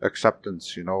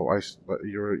acceptance.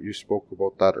 You spoke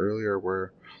about that earlier,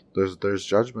 where there's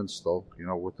judgment still,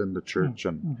 within the church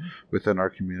and within our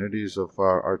communities of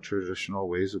our traditional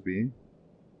ways of being.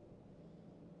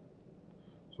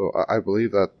 So I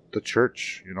believe that the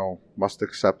church, must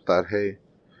accept that, hey,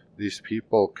 these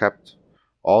people kept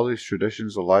all these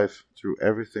traditions alive through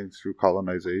everything, through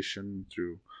colonization,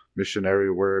 through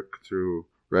missionary work, through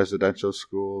residential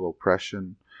school,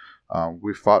 oppression.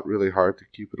 We fought really hard to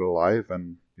keep it alive,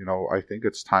 and I think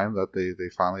it's time that they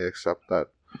finally accept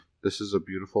that this is a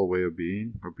beautiful way of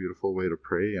being, a beautiful way to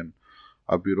pray, and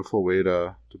a beautiful way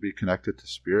to be connected to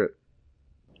Spirit.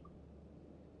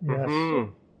 Yes,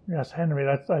 yes, Henry.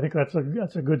 I think that's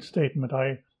a good statement.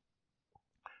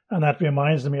 And that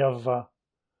reminds me of the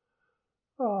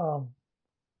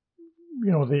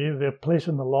place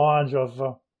in the lodge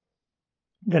of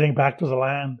getting back to the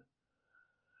land.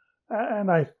 And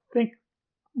I think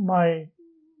my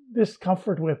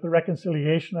discomfort with the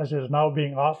reconciliation as it is now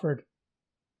being offered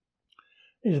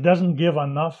is it doesn't give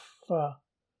enough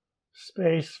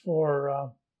space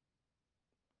for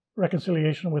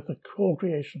reconciliation with the whole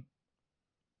creation,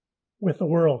 with the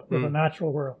world, with the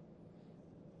natural world,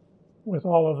 with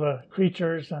all of the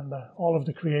creatures and all of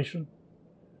the creation.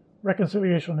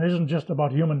 Reconciliation isn't just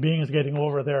about human beings getting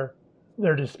over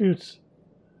their disputes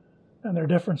and their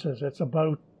differences. It's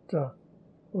about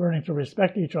learning to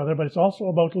respect each other, but it's also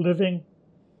about living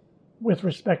with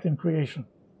respect in creation.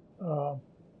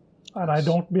 And I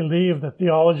don't believe the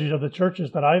theologies of the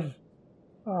churches that I've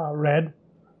read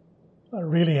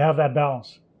really have that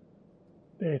balance.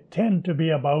 They tend to be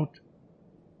about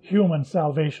human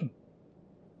salvation.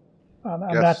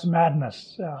 And that's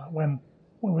madness. When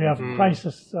we have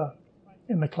crisis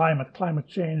in the climate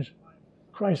change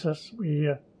crisis,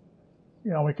 we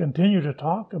continue to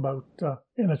talk about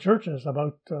in the churches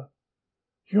about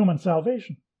human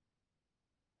salvation,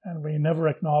 and we never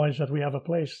acknowledge that we have a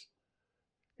place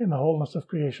in the wholeness of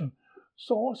creation.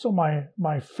 So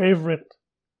my favorite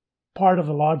part of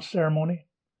the lodge ceremony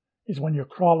is when you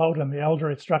crawl out and the elder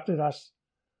instructed us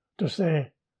to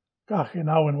say,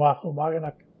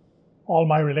 all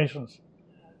my relations.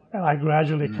 And I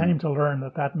gradually came to learn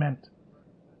that meant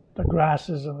the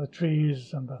grasses and the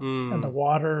trees and the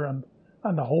water and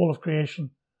the whole of creation,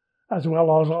 as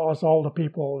well as all the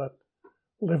people that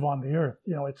live on the earth.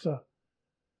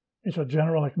 It's a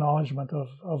general acknowledgement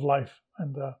of life,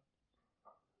 and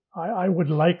I would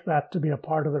like that to be a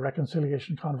part of the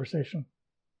reconciliation conversation.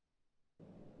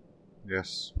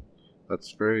 Yes,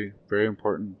 that's very, very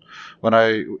important. When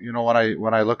I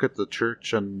look at the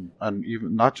church and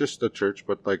even not just the church,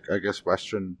 but I guess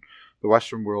the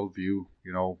Western world view,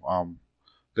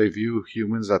 they view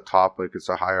humans at top like it's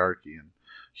a hierarchy, and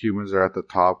humans are at the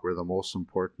top, we're the most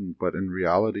important, but in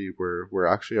reality, we're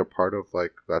actually a part of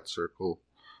like that circle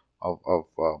of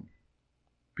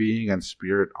being and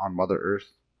spirit on Mother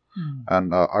Earth,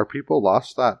 and our people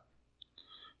lost that.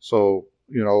 So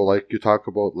like you talk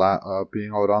about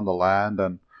being out on the land,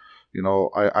 and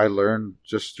I learned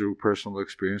just through personal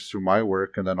experience, through my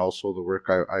work, and then also the work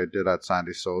I did at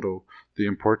Sandy-Saulteaux, the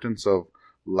importance of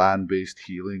land-based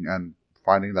healing and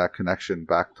finding that connection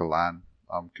back to land.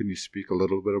 Can you speak a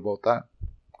little bit about that?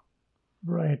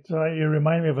 Right. You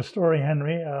remind me of a story,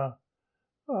 Henry,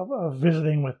 of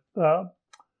visiting with a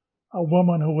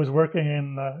woman who was working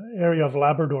in the area of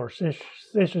Labrador,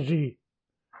 Seshagi,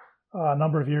 a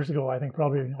number of years ago, I think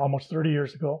probably almost 30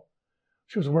 years ago.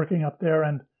 She was working up there,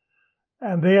 and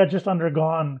they had just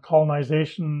undergone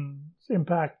colonization's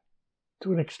impact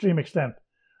to an extreme extent.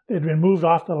 They had been moved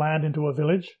off the land into a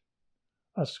village.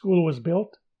 A school was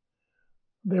built.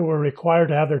 They were required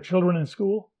to have their children in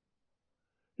school.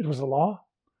 It was the law.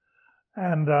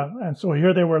 And so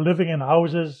here they were living in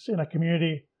houses in a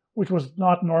community which was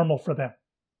not normal for them.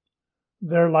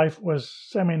 Their life was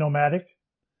semi-nomadic.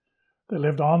 They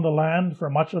lived on the land for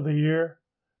much of the year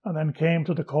and then came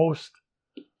to the coast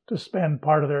to spend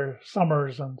part of their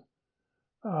summers and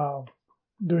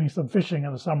doing some fishing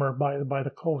in the summer by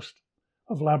the coast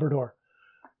of Labrador.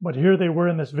 But here they were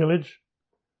in this village.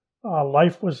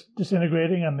 Life was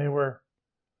disintegrating, and they were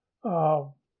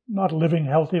not living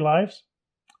healthy lives.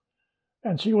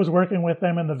 And she was working with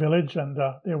them in the village, and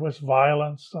there was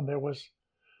violence, and there was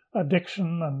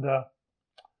addiction, and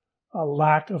a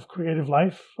lack of creative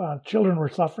life. Children were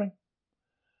suffering.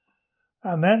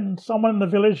 And then someone in the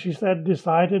village, she said,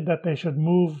 decided that they should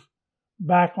move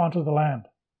back onto the land.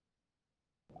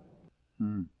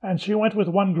 And she went with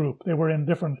one group. They were in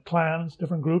different clans,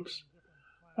 different groups,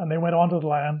 and they went onto the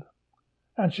land.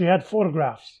 And she had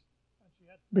photographs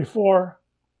before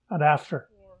and after.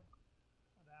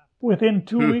 Within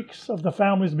 2 weeks of the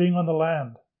families being on the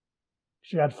land,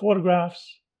 she had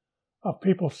photographs of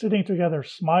people sitting together,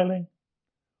 smiling,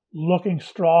 looking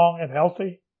strong and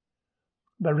healthy.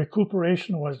 The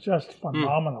recuperation was just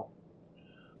phenomenal.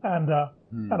 And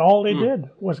all they did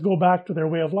was go back to their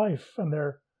way of life and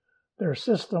their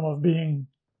system of being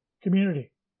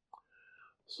community.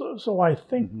 So I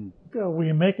think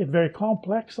we make it very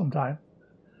complex sometimes.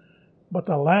 But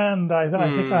the land, I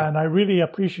think, and I really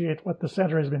appreciate what the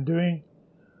center has been doing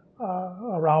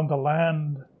around the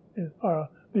land.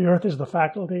 The earth is the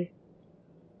faculty.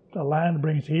 The land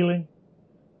brings healing.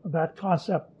 That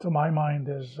concept, to my mind,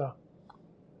 is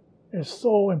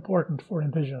so important for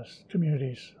Indigenous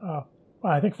communities.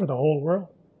 I think for the whole world.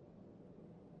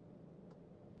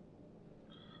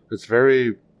 It's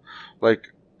very, like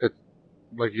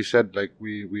you said, like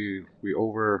we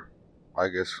I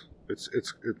guess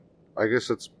I guess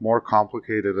it's more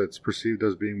complicated. It's perceived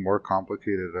as being more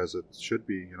complicated as it should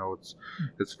be.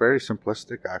 It's very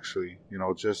simplistic, actually.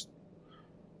 Just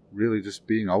really just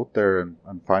being out there and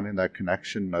finding that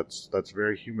connection. That's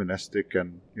very humanistic.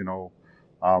 And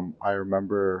I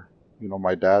remember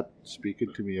my dad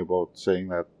speaking to me about saying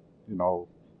that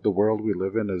the world we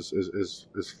live in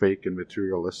is fake and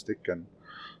materialistic, and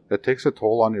it takes a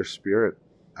toll on your spirit.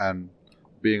 And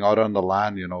being out on the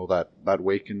land, that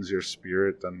wakens your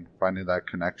spirit and finding that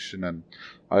connection. And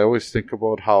I always think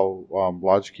about how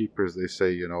lodge keepers, they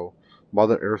say,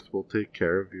 Mother Earth will take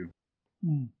care of you.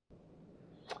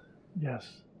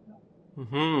 Yes.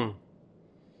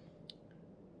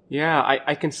 Yeah,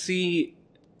 I can see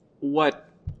what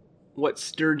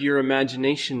stirred your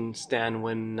imagination, Stan,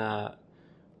 when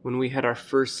we had our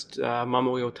first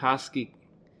Mamawi-Otaski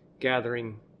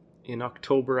gathering in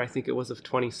October, I think it was, of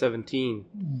 2017,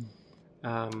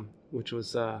 which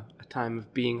was a time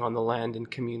of being on the land in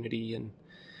community and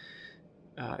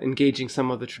engaging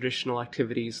some of the traditional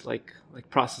activities like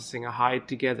processing a hide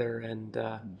together and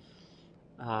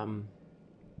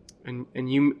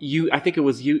you I think it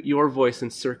was your voice in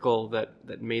Circle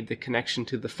that made the connection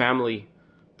to the family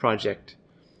project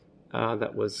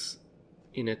that was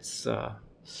in its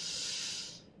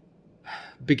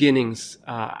beginnings.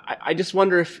 I just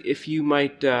wonder if you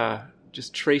might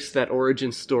just trace that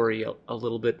origin story a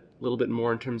little bit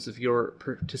more in terms of your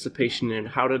participation, and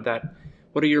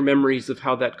what are your memories of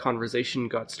how that conversation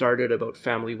got started about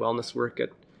family wellness work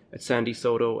at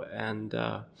Sandy-Saulteaux, and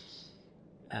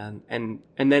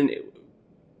then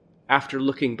after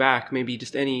looking back, maybe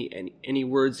just any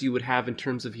words you would have in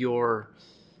terms of your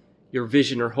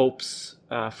vision or hopes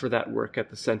for that work at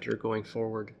the center going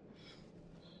forward.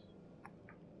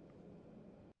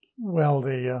 Well,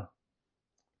 the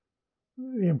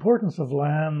importance of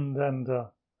land and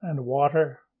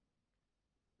water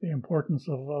the importance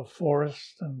of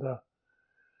forests and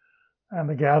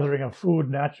the gathering of food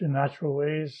in natural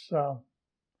ways.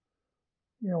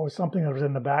 Was something that was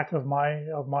in the back of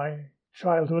my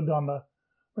childhood on the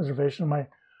reservation.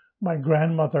 My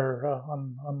grandmother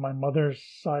on my mother's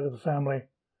side of the family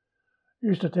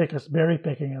used to take us berry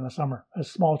picking in the summer as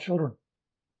small children.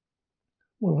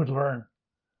 We would learn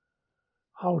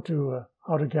how to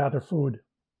gather food,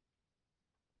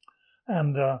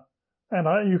 and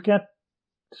you can't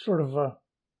sort of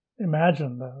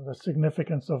imagine the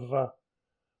significance of a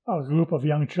group of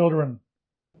young children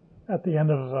at the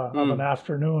end of an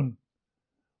afternoon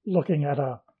looking at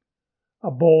a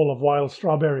bowl of wild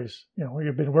strawberries.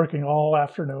 You've been working all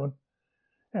afternoon,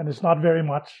 and it's not very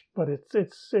much, but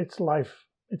it's life.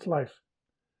 It's life.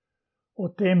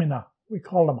 Otemina, we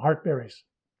call them heartberries.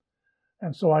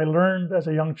 And so I learned as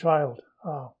a young child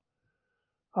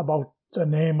about the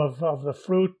name of the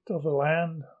fruit of the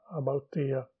land, about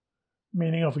the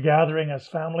meaning of gathering as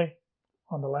family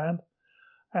on the land,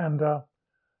 and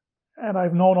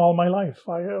I've known all my life.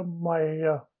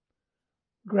 My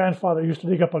grandfather used to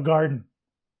dig up a garden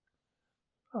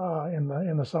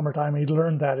in the summertime. He'd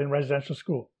learned that in residential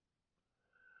school,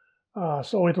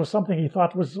 so it was something he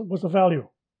thought was a value,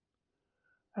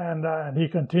 and he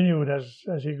continued as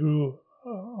he grew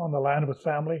on the land with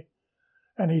family,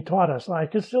 and he taught us. I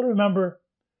can still remember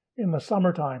in the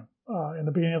summertime, in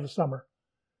the beginning of the summer,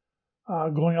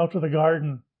 going out to the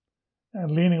garden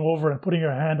and leaning over and putting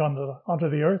your hand onto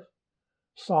the earth,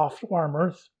 soft, warm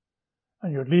earth,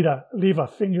 and you'd leave a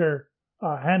finger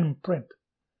handprint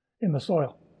in the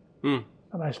soil.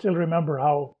 And I still remember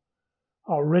how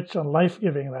rich and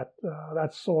life-giving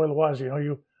that soil was.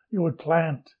 You would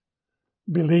plant,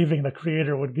 believing the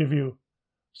Creator would give you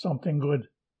something good,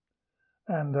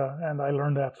 and I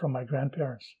learned that from my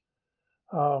grandparents.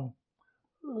 So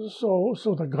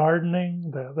the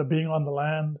gardening, the being on the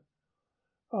land,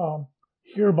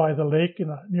 here by the lake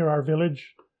near our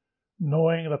village,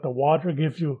 knowing that the water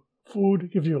gives you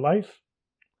food, gives you life.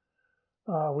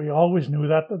 We always knew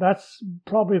that. That's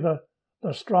probably the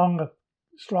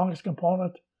strongest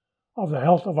component of the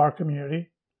health of our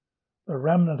community. The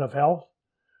remnant of health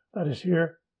that is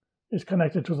here is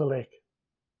connected to the lake,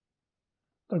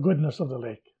 the goodness of the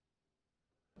lake.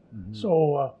 Mm-hmm.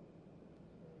 So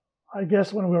I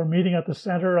guess when we were meeting at the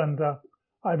center, and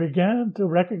I began to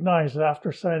recognize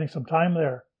after spending some time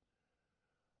there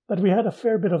that we had a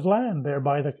fair bit of land there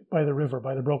by the river,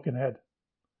 by the Broken Head,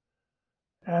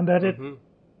 and that it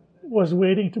was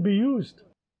waiting to be used,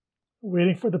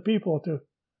 waiting for the people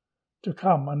to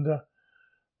come.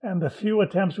 And the few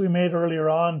attempts we made earlier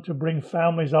on to bring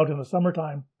families out in the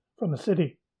summertime from the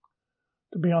city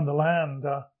to be on the land,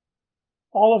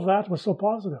 all of that was so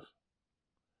positive.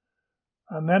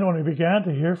 And then when we began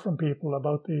to hear from people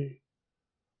about the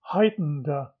heightened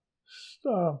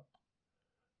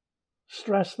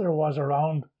stress there was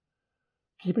around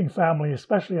keeping family,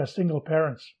 especially as single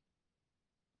parents,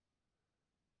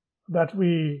 that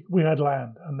we had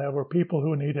land, and there were people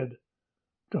who needed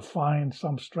to find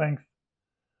some strength,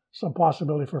 some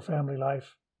possibility for family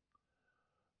life,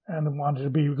 and wanted to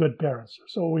be good parents.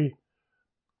 So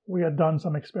we had done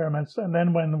some experiments, and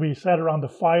then when we sat around the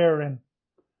fire in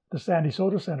the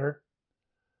Sandy-Saulteaux Centre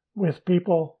with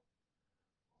people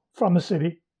from the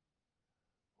city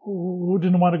who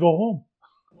didn't want to go home.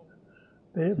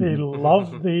 They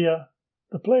loved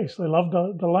the place. They loved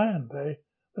the land. They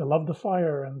loved the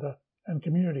fire and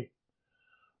community.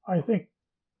 I think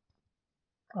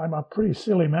I'm a pretty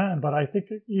silly man, but I think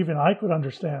even I could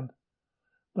understand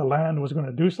the land was going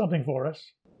to do something for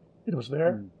us. It was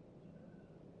there.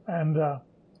 And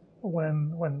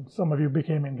when some of you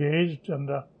became engaged, and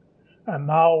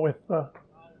now with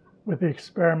the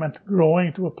experiment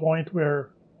growing to a point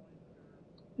where,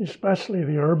 especially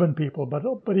the urban people,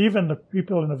 but even the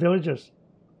people in the villages,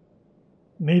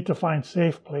 need to find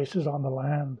safe places on the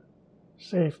land,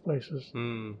 safe places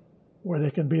where they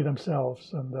can be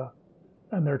themselves,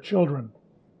 and their children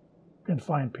can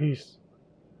find peace,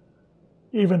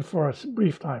 even for a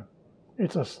brief time.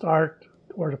 It's a start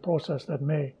toward a process that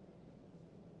may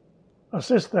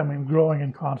assist them in growing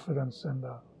in confidence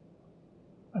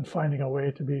and finding a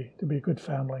way to be a good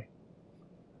family.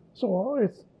 So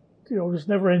it's there's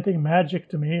never anything magic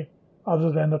to me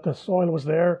other than that the soil was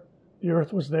there, the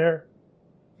earth was there,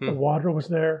 the water was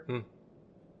there,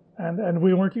 and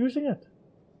we weren't using it.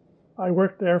 I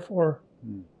worked there for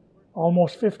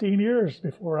almost 15 years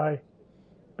before I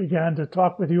began to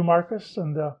talk with you, Marcus,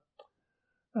 and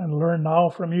learn now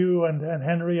from you and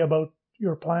Henry about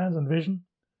your plans and vision.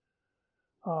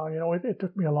 It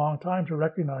took me a long time to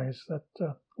recognize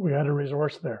that we had a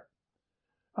resource there,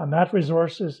 And that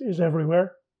resource is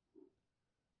everywhere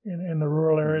in the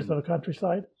rural areas of the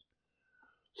countryside.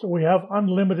 So we have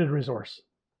unlimited resource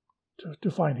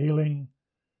to find healing.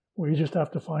 We just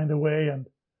have to find a way and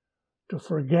to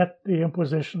forget the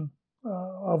imposition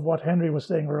of what Henry was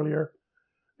saying earlier,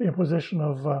 the imposition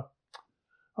of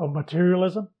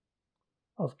materialism,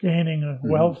 of gaining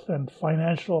wealth and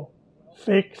financial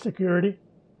fake security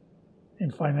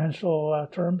in financial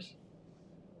terms,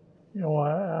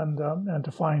 and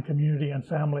to find community and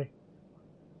family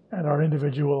and our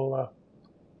individual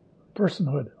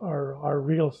personhood, our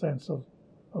real sense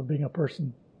of being a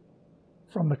person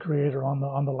from the Creator on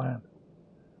the land.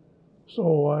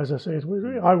 So as I say,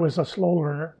 I was a slow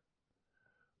learner.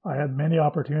 I had many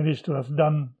opportunities to have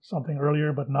done something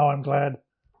earlier, but now I'm glad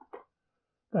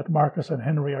that Marcus and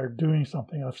Henry are doing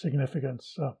something of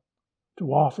significance to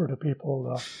offer to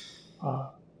people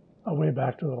a way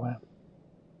back to the land.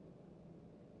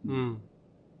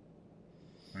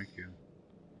 Thank you.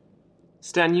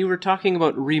 Stan, you were talking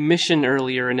about remission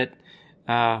earlier, and it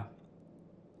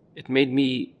made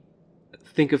me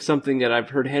think of something that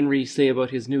I've heard Henry say about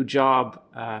his new job.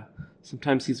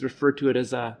 Sometimes he's referred to it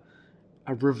as a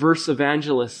reverse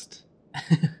evangelist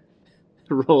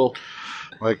role.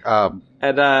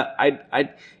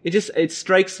 It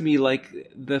strikes me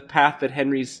like the path that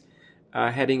Henry's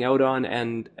heading out on,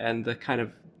 and the kind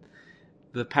of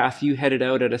the path you headed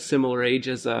out at a similar age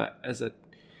as a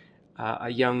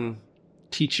young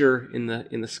teacher in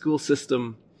the school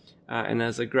system, and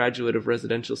as a graduate of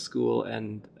residential school,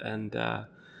 and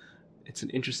it's an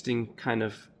interesting kind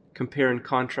of compare and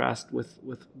contrast with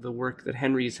the work that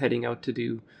Henry's heading out to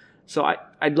do. So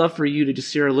I'd love for you to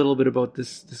just share a little bit about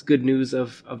this good news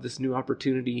of this new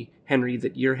opportunity, Henry,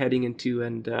 that you're heading into,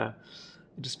 and it'd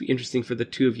just be interesting for the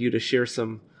two of you to share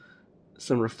some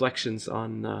reflections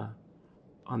on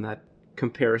that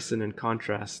comparison and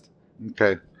contrast.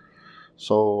 Okay,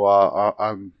 so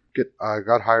I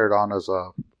got hired on as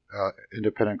a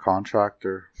independent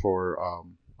contractor for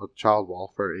a child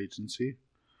welfare agency,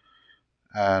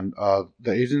 and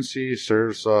the agency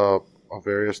serves a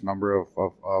various number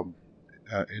of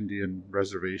Indian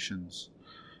reservations,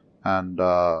 and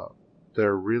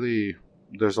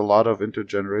there's a lot of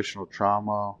intergenerational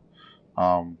trauma,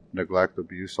 neglect,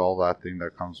 abuse, all that thing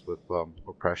that comes with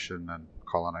oppression and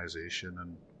colonization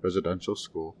and residential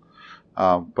school.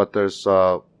 But there's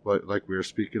like we were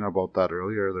speaking about that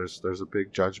earlier, there's a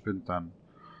big judgment and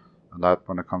that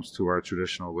when it comes to our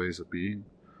traditional ways of being.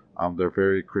 They're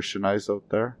very Christianized out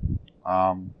there.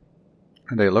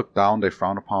 And they look down, they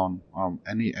frown upon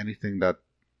anything that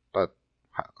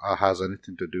has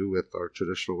anything to do with our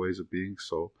traditional ways of being.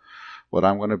 So what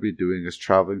I'm going to be doing is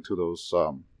traveling to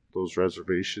those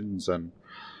reservations and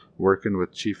working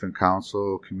with chief and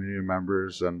council, community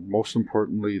members, and most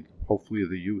importantly, hopefully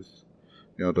the youth,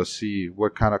 to see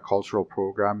what kind of cultural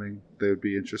programming they would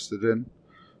be interested in.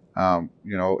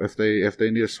 If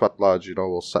they need a sweat lodge,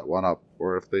 we'll set one up,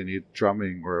 or if they need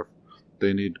drumming, or if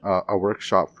they need a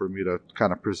workshop for me to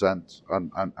kind of present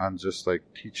and just like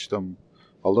teach them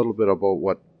a little bit about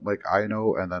what like I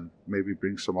know, and then maybe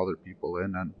bring some other people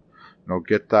in and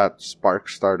get that spark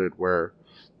started where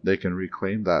they can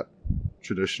reclaim that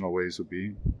traditional ways of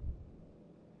being.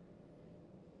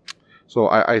 So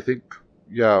I think,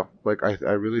 I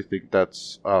really think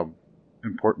that's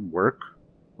important work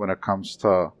when it comes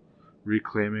to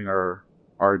reclaiming our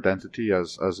identity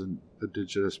as an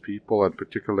Indigenous people, and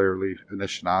particularly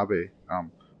Anishinaabe,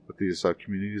 with these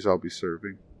communities I'll be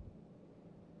serving.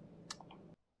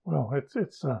 Well,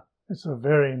 it's a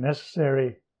very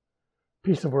necessary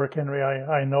piece of work, Henry.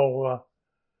 I know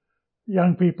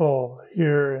young people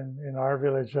here in our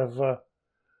village have a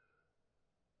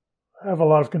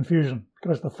lot of confusion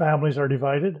because the families are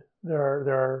divided. There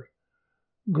are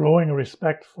growing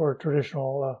respect for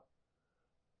traditional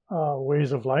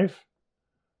ways of life,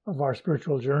 of our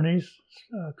spiritual journeys,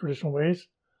 traditional ways,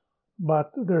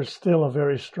 but there's still a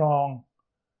very strong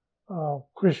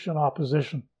Christian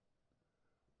opposition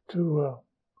to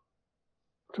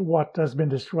what has been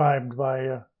described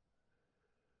by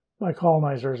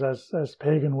colonizers as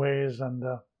pagan ways and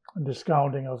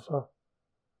discounting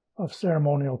of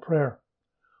ceremonial prayer.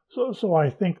 So I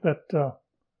think that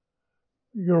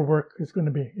your work is going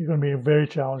to be very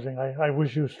challenging. I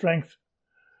wish you strength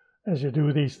as you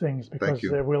do these things, because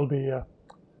there will be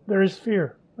there is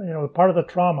fear. Part of the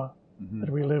trauma that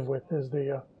we live with is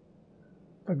the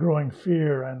growing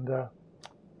fear, and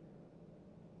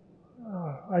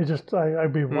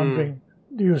I'd be wondering,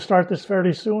 do you start this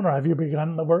fairly soon, or have you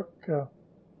begun the work?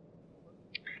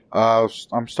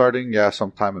 I'm starting,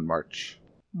 sometime in March.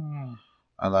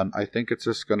 And then I think it's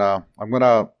just I'm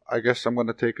gonna I guess I'm going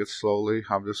to take it slowly.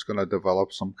 I'm just going to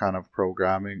develop some kind of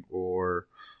programming or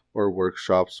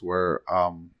workshops where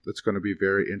it's going to be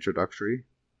very introductory.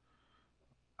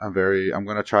 I'm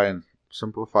going to try and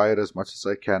simplify it as much as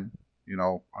I can,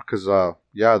 because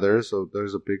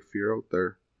there's a big fear out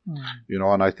there,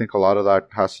 and I think a lot of that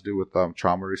has to do with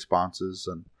trauma responses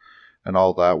and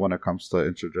all that when it comes to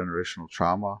intergenerational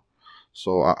trauma.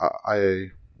 So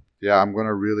I'm going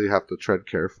to really have to tread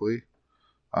carefully.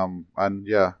 And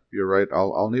yeah, you're right.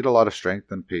 I'll need a lot of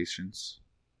strength and patience,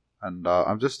 and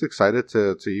I'm just excited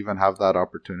to even have that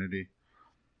opportunity.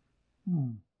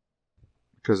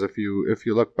 Because if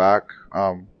you look back,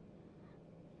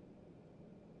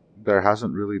 there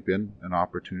hasn't really been an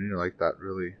opportunity like that.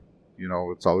 Really,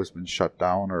 it's always been shut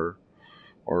down or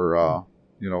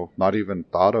not even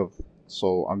thought of.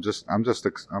 So I'm just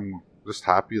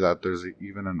happy that there's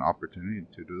even an opportunity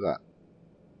to do that.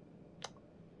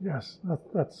 Yes,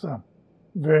 that's a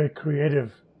very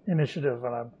creative initiative,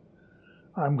 and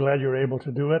I'm glad you're able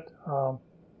to do it.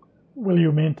 Will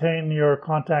you maintain your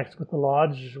contacts with the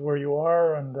lodge where you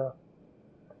are and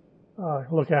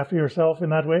look after yourself in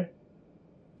that way?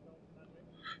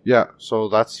 Yeah, so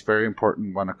that's very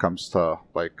important when it comes to,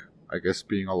 like, I guess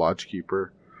being a lodge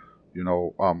keeper.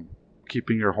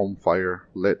 Keeping your home fire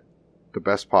lit the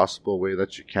best possible way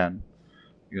that you can.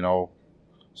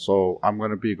 So I'm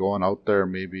going to be going out there,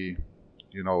 maybe,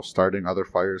 starting other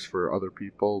fires for other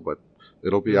people, but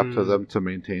it'll be up to them to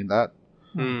maintain that,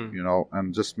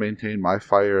 and just maintain my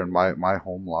fire and my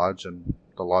home lodge and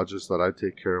the lodges that I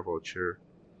take care of out here.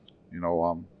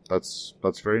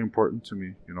 That's very important to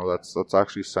me. That's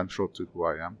actually central to who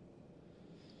I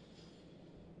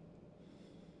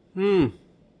am.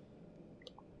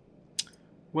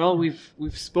 Well,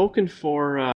 we've spoken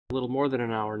for a little more than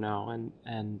an hour now, and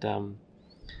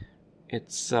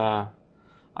it's I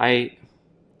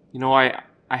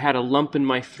had a lump in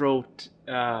my throat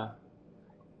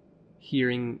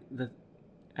hearing that,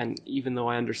 and even though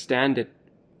I understand it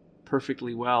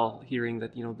perfectly well, hearing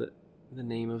that the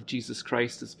name of Jesus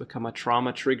Christ has become a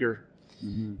trauma trigger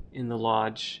in the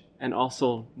lodge, and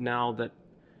also now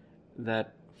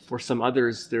that for some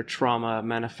others their trauma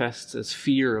manifests as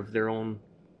fear of their own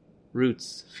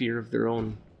roots, fear of their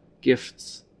own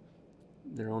gifts,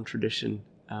 their own tradition.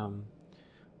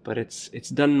 But it's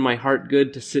done my heart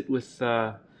good to sit with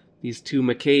these two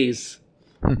McKays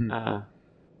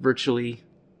virtually,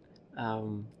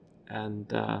 and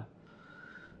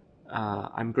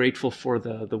I'm grateful for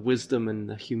the wisdom and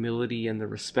the humility and the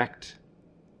respect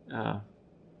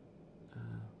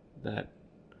that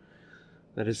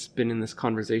has been in this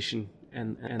conversation,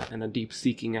 and a deep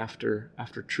seeking after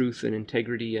truth and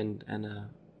integrity and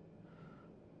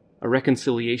a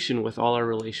reconciliation with all our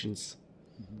relations.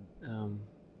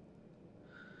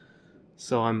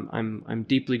 So I'm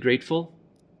deeply grateful.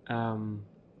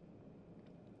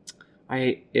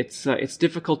 It's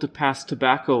difficult to pass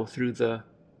tobacco through the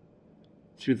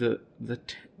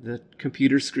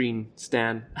computer screen,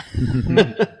 Stan.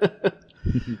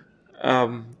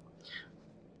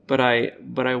 But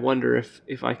I wonder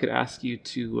if I could ask you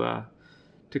to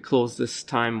close this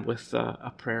time with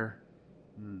a prayer.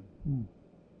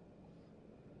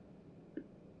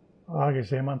 Age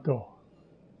semanto.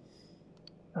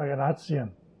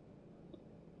 Aganatien.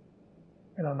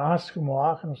 En dan naast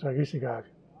gemoag en sagisigag.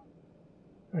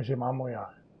 En ze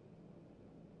mamoja.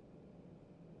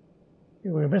 Je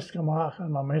mist gemoag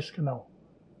en maar mist genau.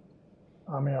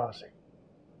 Ameasi.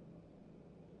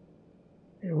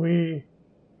 We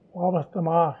wat te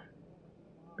maag.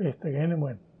 Beter geen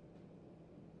win.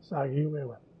 Sagi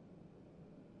we.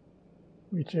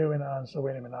 We chewen aan so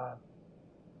win him aan.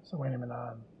 So win him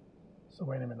aan. So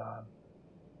win him aan.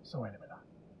 So win him aan.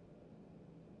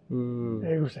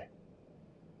 Eguse.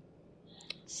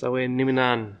 So in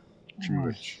Niminan.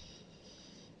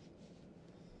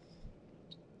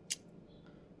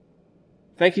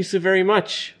 Thank you so very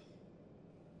much.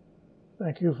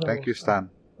 Thank you. Thank you, Stan.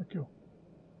 Thank you.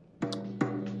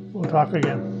 We'll talk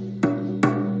again.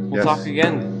 We'll talk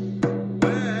again.